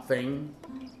desktop thing.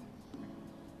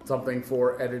 Something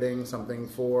for editing, something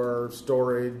for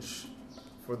storage,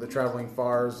 for the traveling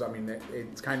fars. I mean,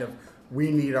 it's kind of,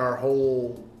 we need our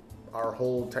whole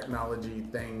technology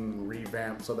thing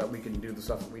revamped so that we can do the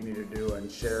stuff that we need to do and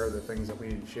share the things that we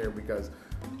need to share, because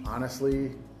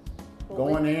honestly,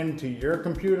 going into your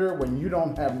computer when you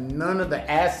don't have none of the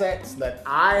assets that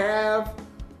I have,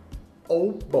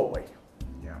 oh boy.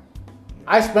 Yeah.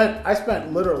 I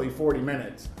spent literally 40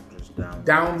 minutes Just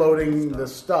downloading the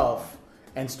stuff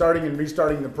and starting and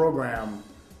restarting the program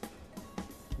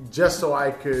just so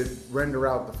I could render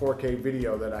out the 4K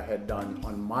video that I had done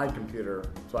on my computer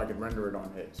so I could render it on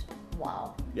his.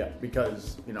 Wow. Yeah,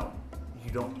 because,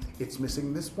 it's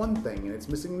missing this one thing and it's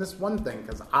missing this one thing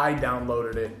because I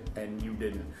downloaded it and you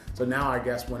didn't. So now I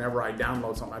guess whenever I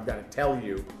download something, I've got to tell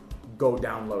you, go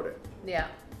download it. Yeah.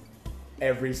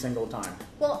 Every single time.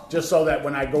 Well, Just so that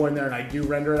when I go in there and I do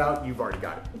render it out, you've already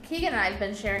got it. Keegan and I have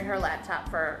been sharing her laptop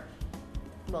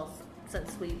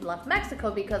since we left Mexico,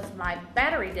 because my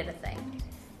battery did a thing,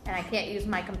 and I can't use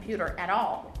my computer at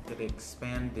all, It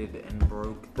expanded and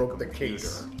broke The computer.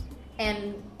 case.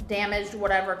 and damaged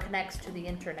whatever connects to the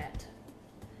internet.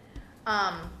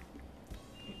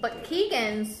 But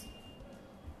Keegan's,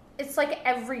 it's like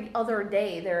every other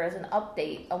day there is an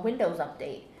update, a Windows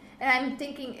update. And I'm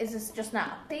thinking, is this just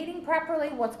not updating properly?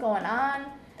 What's going on?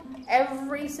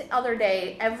 Every other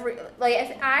day, I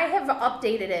have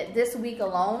updated it this week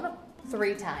alone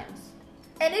 3 times.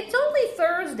 And it's only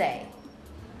Thursday.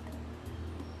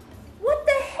 What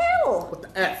the hell? What the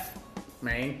F,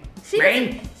 man? She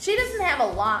doesn't have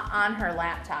a lot on her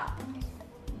laptop.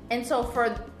 And so for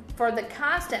the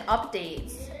constant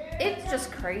updates, it's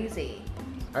just crazy.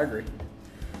 I agree.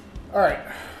 All right.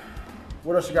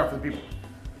 What else you got for the people?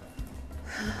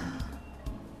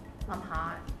 I'm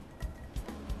hot.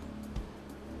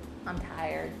 I'm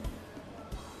tired.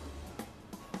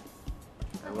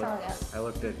 I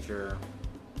looked at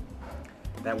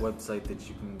that website that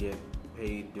you can get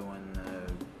paid doing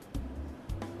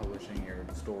publishing your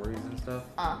stories and stuff.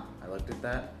 I looked at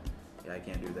that. Yeah, I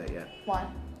can't do that yet. Why?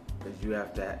 Because you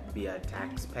have to be a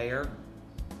taxpayer.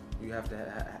 You have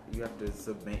to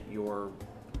submit your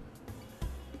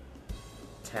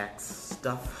tax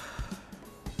stuff.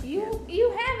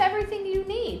 You have everything you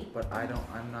need. But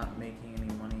I'm not making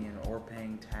any money or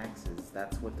paying taxes.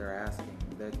 That's what they're asking.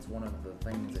 That's one of the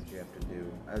things that you have to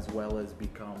do, as well as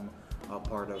become a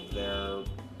part of their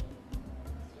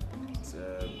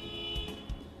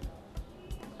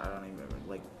I don't even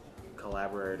like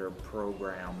collaborator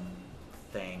program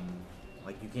thing.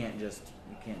 Like you can't just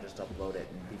upload it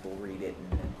and people read it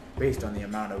and based on the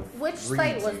amount of which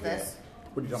site was this?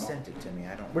 What are you talking sent it to me.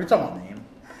 I don't. What are you talking about? Name.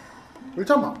 What are you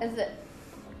talking about? Is it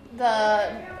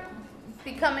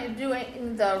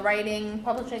doing the writing,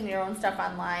 publishing your own stuff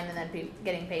online, and then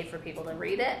getting paid for people to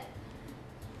read it?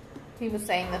 He was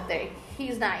saying that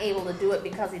he's not able to do it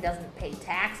because he doesn't pay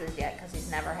taxes yet because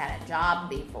he's never had a job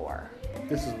before.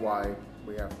 This is why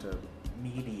we have to...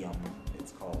 Medium,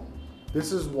 it's called.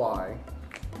 This is why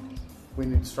we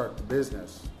need to start the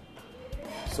business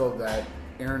so that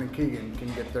Aaron and Keegan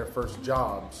can get their first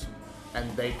jobs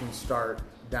and they can start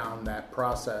down that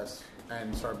process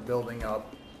and start building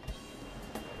up.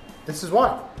 This is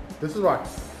why.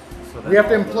 So We have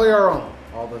to employ our own.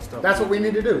 All the stuff. That's what we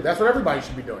need to do. That's what everybody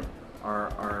should be doing.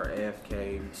 Our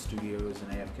AFK Studios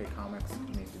and AFK Comics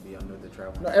need to be under the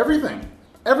travel. No, everything.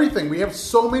 We have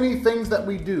so many things that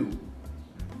we do.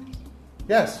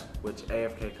 Yes. Which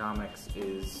AFK Comics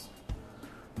is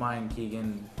mine,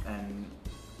 Keegan, and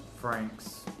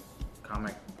Frank's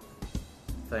comic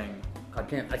thing. I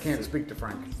can't speak to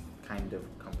Frank. Kind of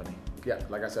company. Yeah,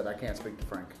 like I said, I can't speak to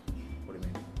Frank. What do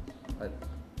you mean?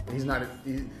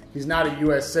 He's not a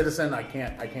U.S. citizen. I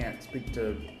can't speak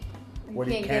to what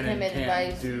he can and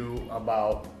can't do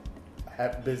about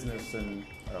business and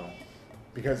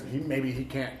because maybe he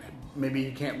can't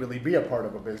really be a part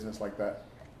of a business like that.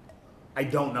 I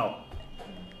don't know.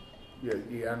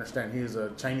 You understand? He is a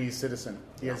Chinese citizen.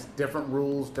 He has different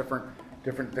rules, different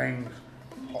things.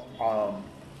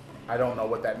 I don't know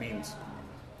what that means.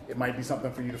 It might be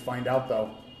something for you to find out, though.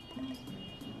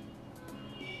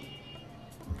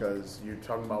 Because you're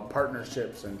talking about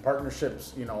partnerships, a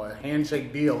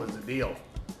handshake deal is a deal.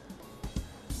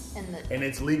 And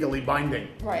it's legally binding.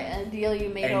 Right, and a deal you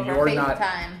made over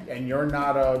FaceTime. And you're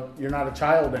not a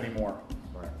child anymore.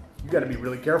 Right. You got to be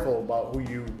really careful about who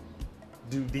you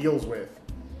do deals with.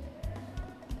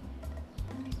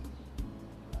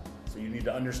 So you need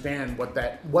to understand what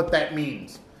that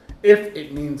means, if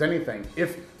it means anything.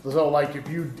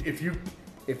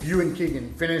 If you and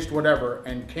Keegan finished whatever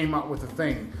and came up with a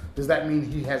thing, does that mean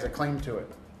he has a claim to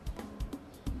it?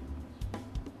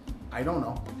 I don't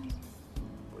know.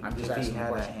 I'm just asking a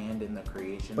question. He had a hand in the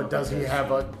creation. But does he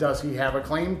have a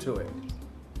claim to it?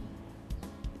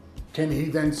 Can he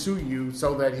then sue you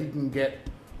so that he can get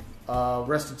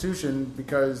restitution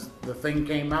because the thing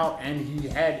came out and he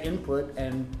had input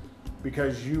and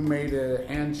because you made a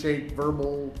handshake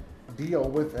verbal deal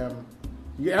with him?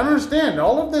 You understand,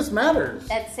 all of this matters.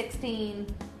 At 16,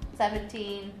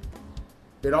 17.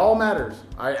 It all matters.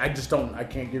 I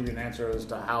can't give you an answer as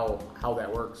to how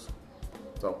that works.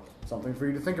 So, something for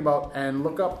you to think about and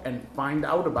look up and find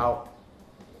out about.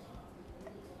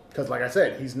 Because like I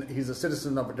said, he's a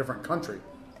citizen of a different country.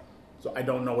 So I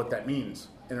don't know what that means,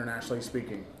 internationally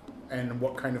speaking. And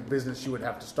what kind of business you would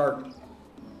have to start.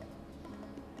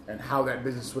 And how that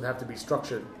business would have to be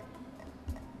structured.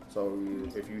 So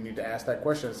if you need to ask that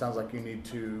question, it sounds like you need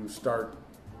to start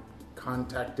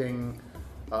contacting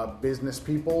business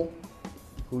people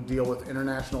who deal with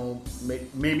international,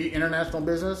 maybe international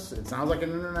business. It sounds like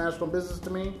an international business to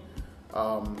me.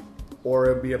 Or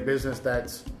it would be a business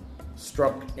that's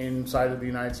struck inside of the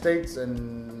United States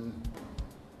and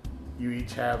you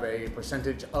each have a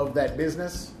percentage of that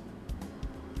business.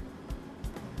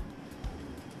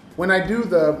 when I do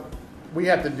we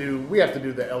have to do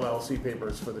the LLC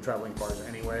papers for the traveling cars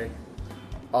anyway.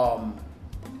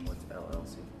 What's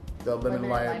LLC? The Limited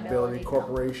Liability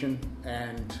Corporation,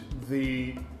 and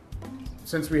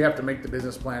since we have to make the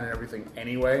business plan and everything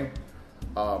anyway,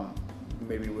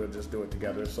 maybe we'll just do it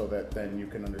together so that then you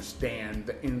can understand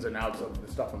the ins and outs of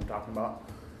the stuff I'm talking about.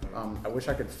 I wish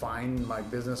I could find my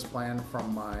business plan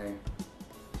from my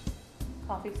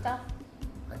Coffee stuff?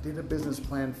 I did a business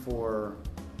plan for,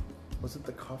 was it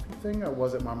the coffee thing or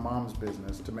was it my mom's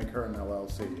business to make her an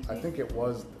LLC? I think it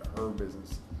was her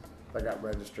business that got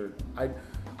registered.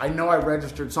 I know I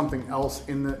registered something else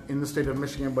in the state of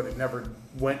Michigan, but it never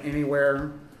went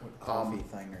anywhere. What coffee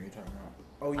thing are you talking about?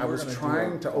 Oh, I was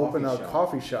trying to open a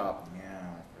coffee shop. Yeah,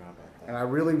 I forgot about that. And I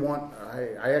really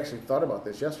I actually thought about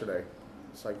this yesterday.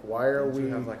 It's like, why are Did we...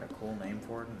 you have like a cool name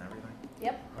for it and everything?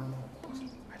 Yep. I don't know.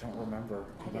 I don't remember.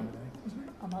 I didn't.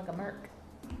 I'm like a merc.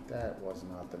 That was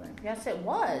not the name. Yes, it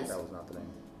was. That was not the name.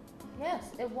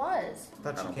 Yes, it was. I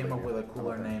thought I you don't came up believe with a you.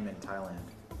 cooler name in Thailand.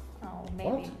 Oh, maybe.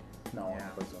 What? No, I Yeah.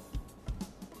 don't think so.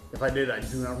 If I did, I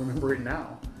do not remember it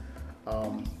now.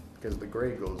 Because the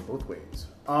gray goes both ways.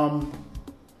 I don't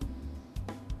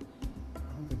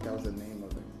think that was the name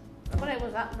of it. But it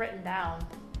was not written down.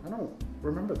 I don't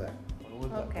remember that.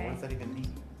 Okay. What does that even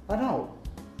mean? I know.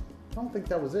 I don't think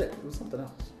that was it. It was something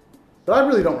else. But I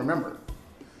really don't remember.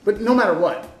 But no matter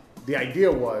what, the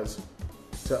idea was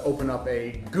to open up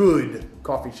a good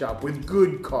coffee shop with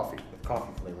good coffee. With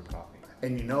coffee flavored coffee.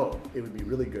 And you know, it would be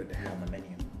really good to On have the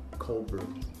menu. cold brew.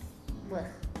 Blech.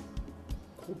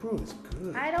 Cold brew is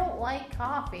good. I don't like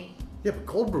coffee. Yeah, but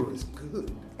cold brew is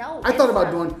good. No. I thought it's about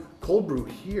not. doing cold brew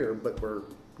here, but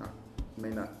may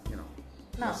not, No.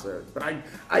 necessarily. But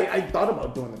I thought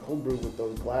about doing the cold brew with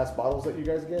those glass bottles that you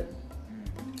guys get,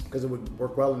 because it would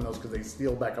work well in those because they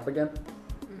seal back up again.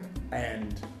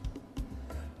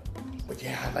 But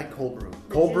yeah, I like cold brew.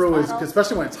 Cold juice brew is, bottles?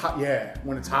 especially when it's hot. Yeah,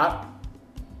 when it's hot,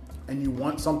 and you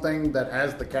want something that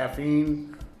has the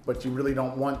caffeine, but you really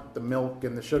don't want the milk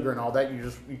and the sugar and all that.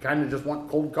 You kind of just want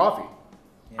cold coffee,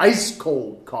 Yeah. ice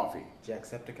cold coffee.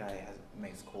 Jacksepticeye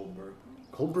makes cold brew.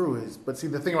 Cold brew is, but see,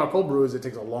 the thing about cold brew is it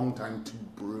takes a long time to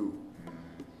brew.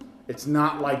 It's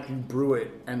not like you brew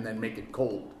it and then make it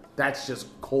cold. That's just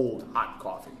cold, hot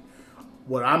coffee.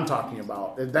 What I'm talking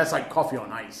about, that's like coffee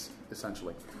on ice,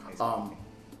 essentially. Coffee.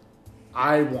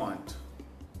 I want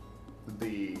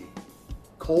the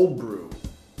cold brew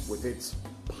with its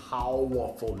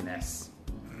powerfulness,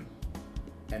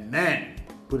 and then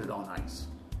put it on ice,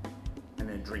 and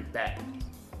then drink that.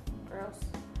 Gross.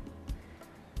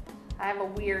 I have a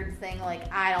weird thing, like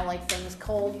I don't like things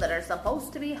cold that are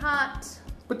supposed to be hot.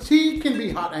 But tea can be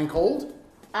hot and cold.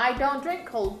 I don't drink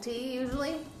cold tea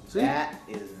usually. See? That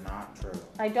is not true.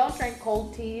 I don't drink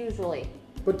cold tea usually.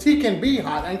 But tea can be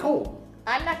hot and cold.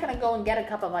 I'm not going to go and get a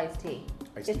cup of iced tea.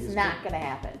 Iced tea It's is not good. going to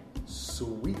happen.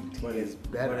 Sweet tea But is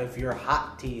better. But if your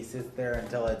hot tea sits there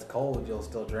until it's cold, you'll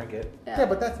still drink it. Yeah,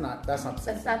 but that's not the same.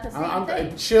 That's not the same I'm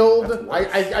thing. chilled. That's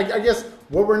worse. I guess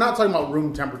what we're not talking about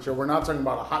room temperature. We're not talking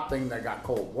about a hot thing that got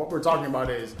cold. What we're talking about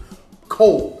is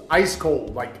cold, ice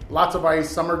cold, like lots of ice,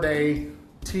 summer day,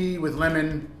 tea with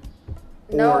lemon,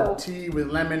 No. or tea with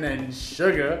lemon and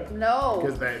sugar. No.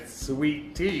 Because that's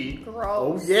sweet tea.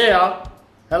 Gross. Oh yeah.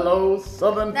 Hello,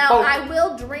 Southern Now, folk. I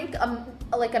will drink a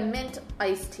mint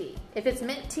iced tea. If it's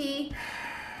mint tea,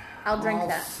 I'll drink Oh,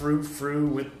 that. frou-frou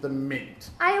with the mint.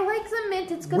 I like the mint.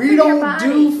 It's good We for your don't body.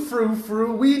 do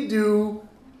frou-frou. We do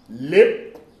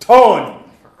Lipton. For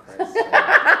Christ's sake.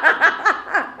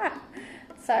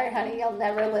 Sorry, honey. You'll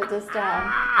never live this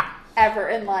down. Ever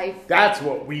in life. That's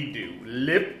what we do.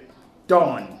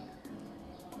 Lipton.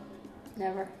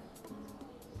 Never.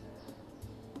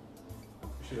 You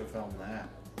should have filmed that.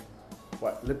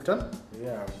 What, Lipton?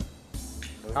 Yeah.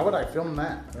 How would I film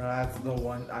that? That's the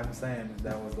one I'm saying.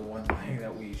 That was the one thing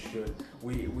that we should.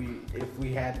 We if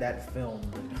we had that filmed.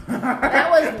 That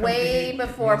was way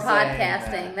before Me saying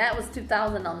podcasting. That was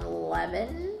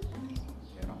 2011.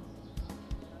 You know.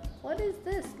 What is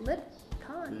this?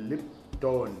 Lipton.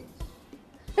 Lipton.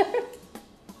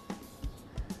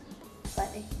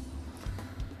 Funny.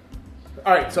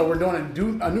 All right, so we're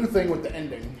doing a new thing with the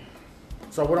ending.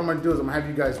 So what I'm going to do is I'm going to have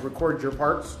you guys record your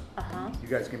parts. Uh-huh. You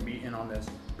guys can be in on this.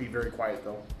 Be very quiet,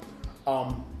 though.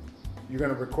 You're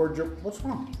going to record your... What's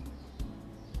wrong?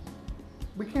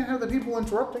 We can't have the people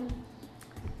interrupting.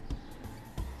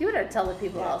 You better tell the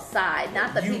people outside,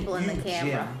 not the people in the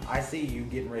camera. Jim, I see you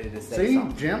getting ready to say See,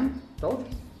 something. Jim? Told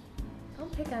you.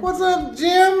 Don't pick on What's up,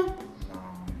 Jim? No.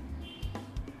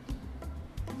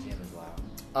 Jim is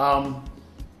loud.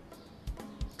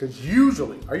 Because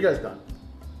usually... Are you guys done?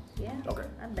 Yeah. Okay.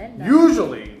 I've been done.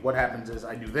 Usually, what happens is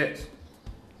I do this.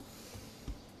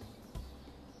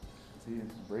 See,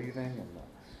 it's breathing, and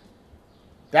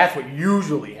that's what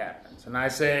usually happens. And I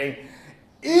say,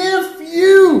 if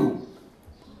you,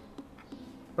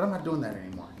 but I'm not doing that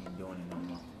anymore. I ain't doing it no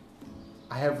more.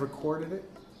 I have recorded it,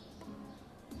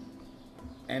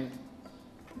 and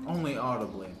Only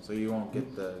audibly, so you won't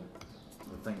get the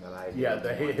thing that I do. yeah,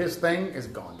 his thing is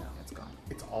gone now. It's gone.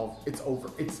 It's over.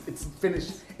 It's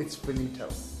finished. It's finito.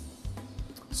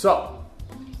 So,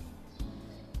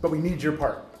 but we need your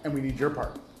part, and we need your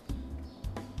part.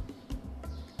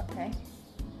 Okay.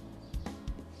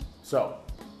 So,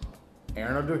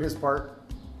 Aaron will do his part.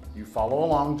 You follow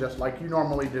along just like you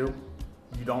normally do.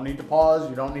 You don't need to pause.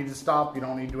 You don't need to stop. You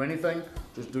don't need to do anything.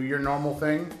 Just do your normal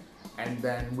thing, and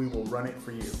then we will run it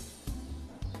for you.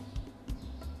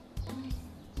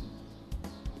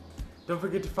 Don't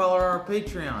forget to follow our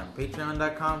Patreon.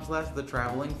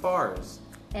 Patreon.com/TheTravelingFars.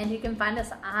 And you can find us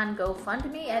on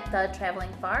GoFundMe at The Traveling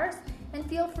Fars. And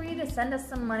feel free to send us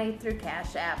some money through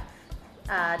Cash App.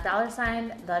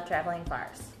 $ The Traveling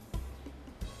Fars.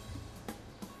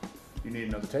 You need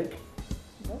another take?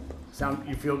 Nope.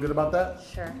 You feel good about that?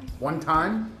 Sure. One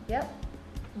time? Yep.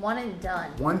 One and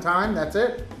done. One time? That's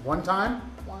it? One time?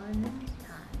 One time.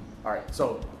 All right.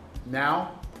 So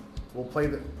now we'll play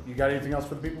the. You got anything else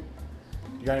for the people?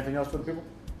 You got anything else for the people?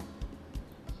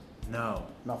 No.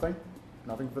 Nothing?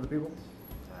 Nothing for the people?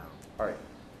 No. All right.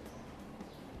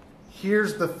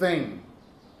 Here's the thing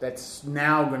that's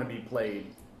now going to be played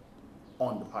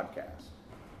on the podcast.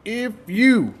 If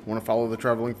you want to follow The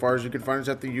Traveling Fars, you can find us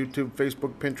at the YouTube,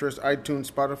 Facebook, Pinterest,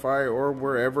 iTunes, Spotify, or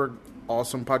wherever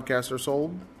awesome podcasts are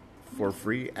sold for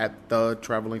free at The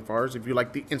Traveling Fars. If you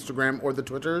like the Instagram or the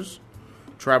Twitters,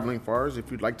 Traveling Fars. If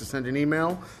you'd like to send an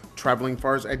email,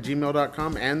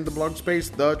 travelingfars@gmail.com, and the blog space,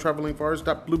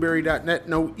 thetravelingfars.blueberry.net.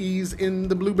 No E's in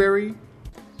the blueberry.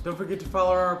 Don't forget to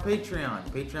follow our Patreon.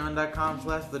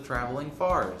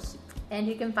 Patreon.com/TheTravelingFars. And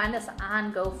you can find us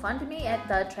on GoFundMe at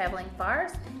The Traveling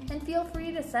Fars. And feel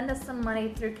free to send us some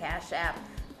money through Cash App.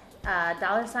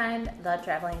 $ The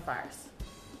Traveling Fars.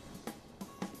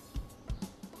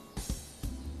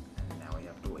 And now we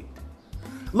have to wait.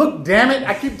 Look, damn it!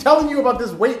 I keep telling you about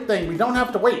this wait thing. We don't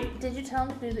have to wait. Did you tell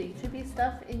him to do the YouTube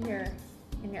stuff in your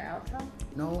outro?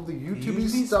 No, the YouTube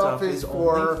YouTube stuff is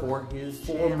only for his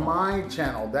for channel. my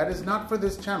channel. That is not for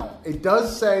this channel. It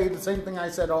does say the same thing I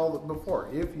said all before.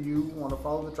 If you want to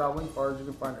follow The Traveling Fars, you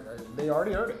can find it. They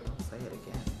already heard it. Don't say it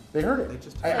again. They heard it. They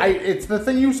just it's the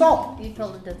thing you saw. You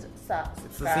told them to subscribe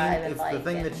It's the and thing like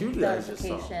that and you guys just saw.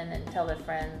 notification and tell their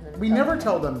friends. And We never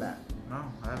tell them that. No,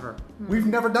 ever. We've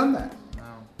never done that. No.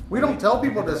 We don't tell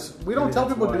people Maybe to. We don't tell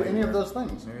that's people to do why any of we're- those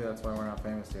things Maybe that's why we're not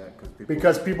famous yet.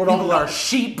 because people don't. People are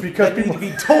sheep Because that need people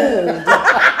to be told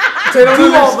they don't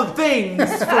do all understand. the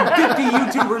things for 50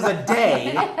 YouTubers a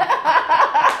day.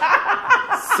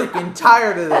 Sick and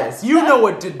tired of this. You know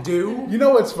what to do. You know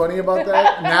what's funny about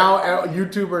that? Now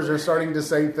YouTubers are starting to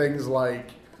say things like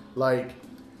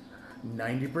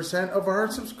 90% of our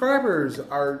subscribers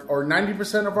are, or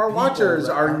 90% of our watchers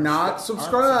that are aren't not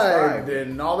subscribed. subscribed,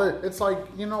 and all that. It's like,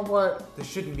 you know what? This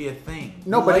shouldn't be a thing.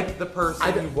 No, You but like the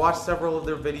person, you watch several of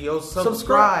their videos, Subscribe.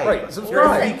 subscribe. Right,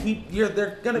 subscribe.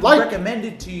 They're going to be Like.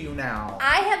 recommended to you now.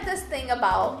 I have this thing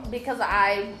about, because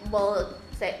I will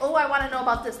say, oh, I want to know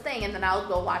about this thing, and then I'll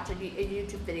go watch a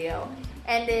YouTube video.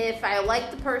 And if I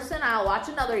like the person, I'll watch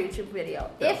another YouTube video.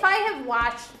 Yeah. If I have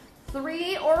watched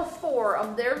 3 or 4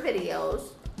 of their videos,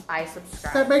 I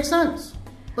subscribe. That makes sense.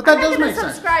 But that I'm does not make going to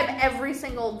sense. subscribe every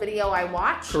single video I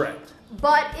watch. Correct.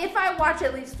 But if I watch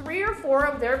at least 3 or 4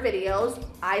 of their videos,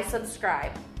 I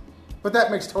subscribe. But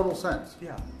that makes total sense.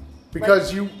 Yeah.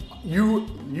 Because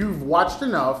you've watched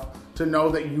enough to know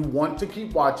that you want to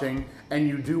keep watching, and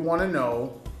you do want to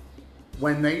know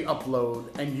when they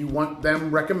upload, and you want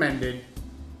them recommended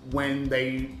when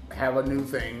they have a new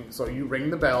thing. So you ring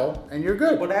the bell, and you're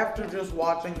good. But after just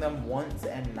watching them once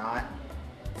and not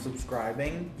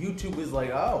subscribing, YouTube is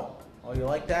like, oh, you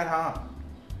like that, huh?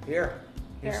 Here's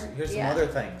some Yeah. other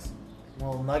things.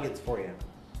 Little nuggets for you.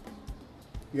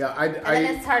 Yeah, And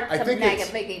then it's hard I to think make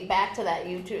it's, it back to that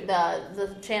YouTube,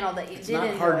 the channel that you it's did not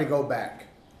enjoy. hard to go back.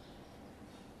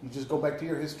 You just go back to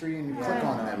your history and you click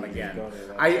on Yeah. them You just again. go to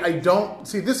that. I don't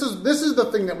see this is the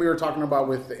thing that we were talking about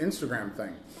with the Instagram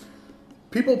thing.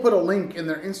 People put a link in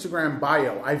their Instagram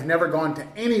bio. I've never gone to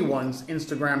anyone's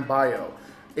Instagram bio.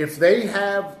 If they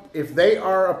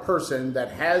are a person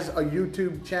that has a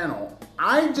YouTube channel,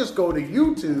 I just go to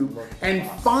YouTube and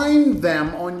find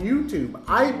them on YouTube.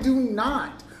 I do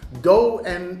not Go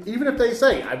and even if they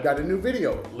say, I've got a new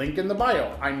video, link in the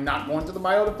bio, I'm not going to the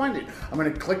bio to find it. I'm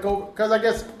going to click over, because I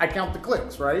guess I count the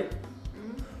clicks, right?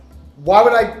 Why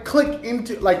would I click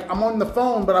into, like, I'm on the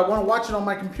phone, but I want to watch it on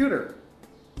my computer?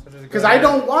 Because I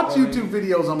don't watch YouTube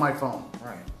videos on my phone.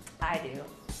 Right. I do.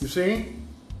 You see?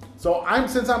 So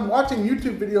since I'm watching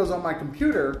YouTube videos on my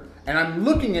computer, and I'm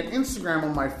looking at Instagram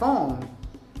on my phone,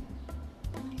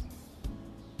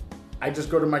 I just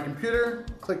go to my computer,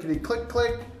 clickety click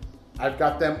click. I've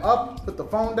got them up, put the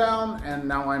phone down, and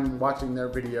now I'm watching their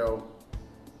video.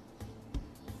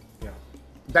 Yeah.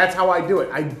 That's how I do it.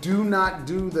 I do not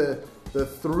do the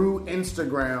through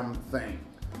Instagram thing.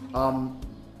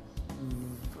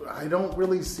 I don't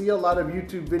really see a lot of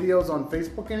YouTube videos on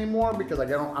Facebook anymore because I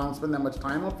don't spend that much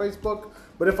time on Facebook.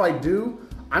 But if I do,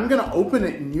 I'm gonna open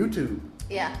it in YouTube.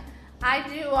 Yeah, I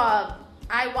do.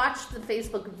 I watch the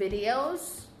Facebook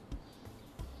videos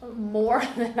more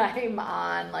than I'm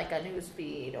on like a news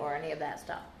feed or any of that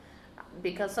stuff.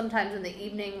 Because sometimes in the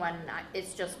evening when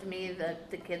it's just me,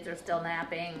 the kids are still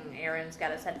napping, Aaron's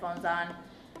got his headphones on,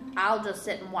 I'll just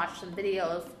sit and watch some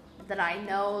videos that I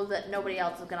know that nobody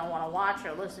else is going to want to watch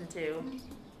or listen to.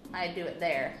 I do it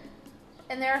there.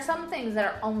 And there are some things that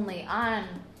are only on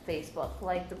Facebook,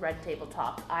 like the Red Table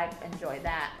Talk. I enjoy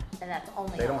that, and that's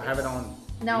only They on don't have it on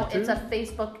No, YouTube? it's a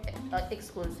Facebook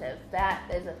exclusive. That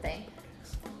is a thing.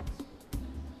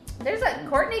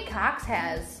 Courtney Cox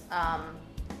has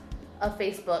a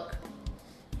Facebook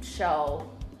show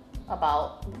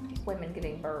about women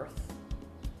giving birth.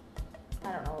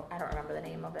 I don't remember the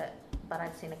name of it, but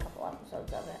I've seen a couple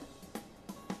episodes of it.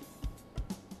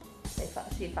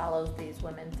 She follows these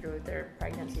women through their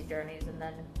pregnancy journeys, and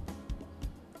then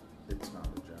It's not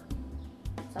a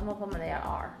journey. some of them they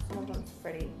are. Some of them's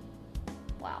pretty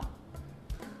wow.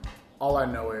 All I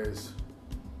know is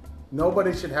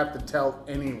nobody should have to tell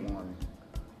anyone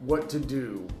what to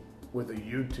do with a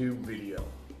YouTube video.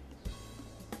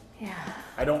 Yeah.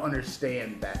 I don't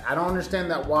understand that. I don't understand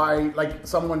that why, like,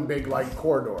 someone big like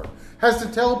Corridor has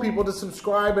to tell people to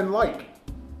subscribe and like.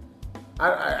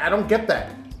 I don't get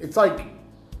that. It's like,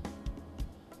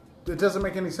 it doesn't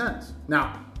make any sense.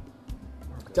 Now,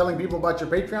 telling people about your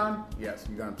Patreon, yes,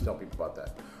 you're going to have to tell people about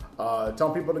that.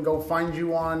 Tell people to go find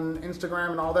you on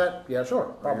Instagram and all that, yeah,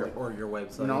 sure, probably. Or your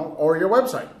website. You know, or your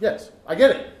website, yes, I get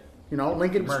it. You know,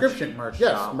 link in Merch- description. merch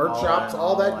yes, shop, merch all shops, that,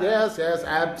 all that. all that. Yes,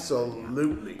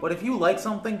 absolutely. But if you like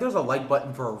something, there's a like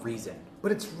button for a reason.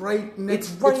 But it's right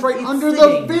next. It's It's right it's under the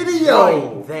sitting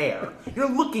video. Right there. You're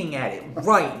looking at it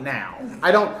right now.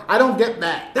 I don't get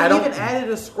that. They I don't even added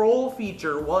a scroll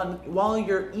feature while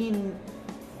you're in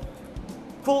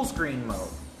full screen mode.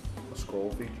 a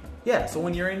scroll feature. Yeah, so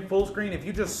when you're in full screen, if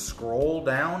you just scroll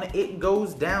down, it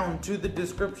goes down to the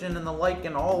description and the like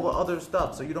and all the other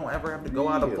stuff. So you don't ever have to go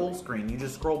out of full Really? screen. You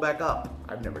just scroll back up.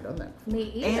 I've never done that.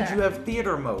 Me either. And you have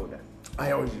theater mode. I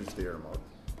always use theater mode,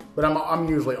 but I'm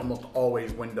usually almost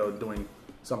always windowed doing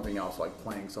something else, like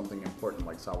playing something important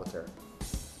like solitaire.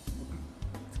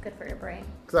 It's good for your brain.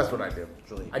 Because that's what I do.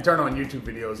 Really? I turn on YouTube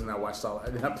videos and I watch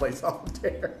and I play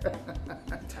solitaire.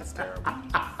 That's terrible.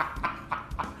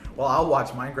 Well, I'll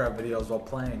watch Minecraft videos while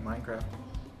playing Minecraft.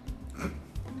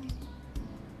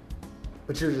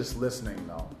 But you're just listening,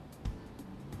 though.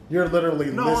 You're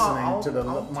literally No, listening to the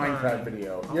I'll Minecraft turn-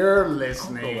 video. I'll- You're I'll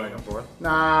listening. go back and forth.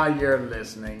 Nah, you're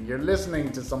listening. You're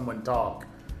listening to someone talk,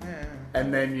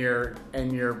 and then you're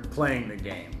playing the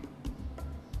game.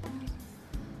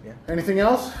 Yeah. Anything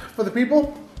else for the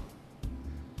people?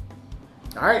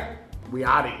 All right, we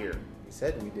out of here. We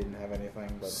said we didn't have anything,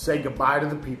 but Say goodbye to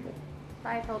the people.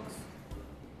 Bye, folks.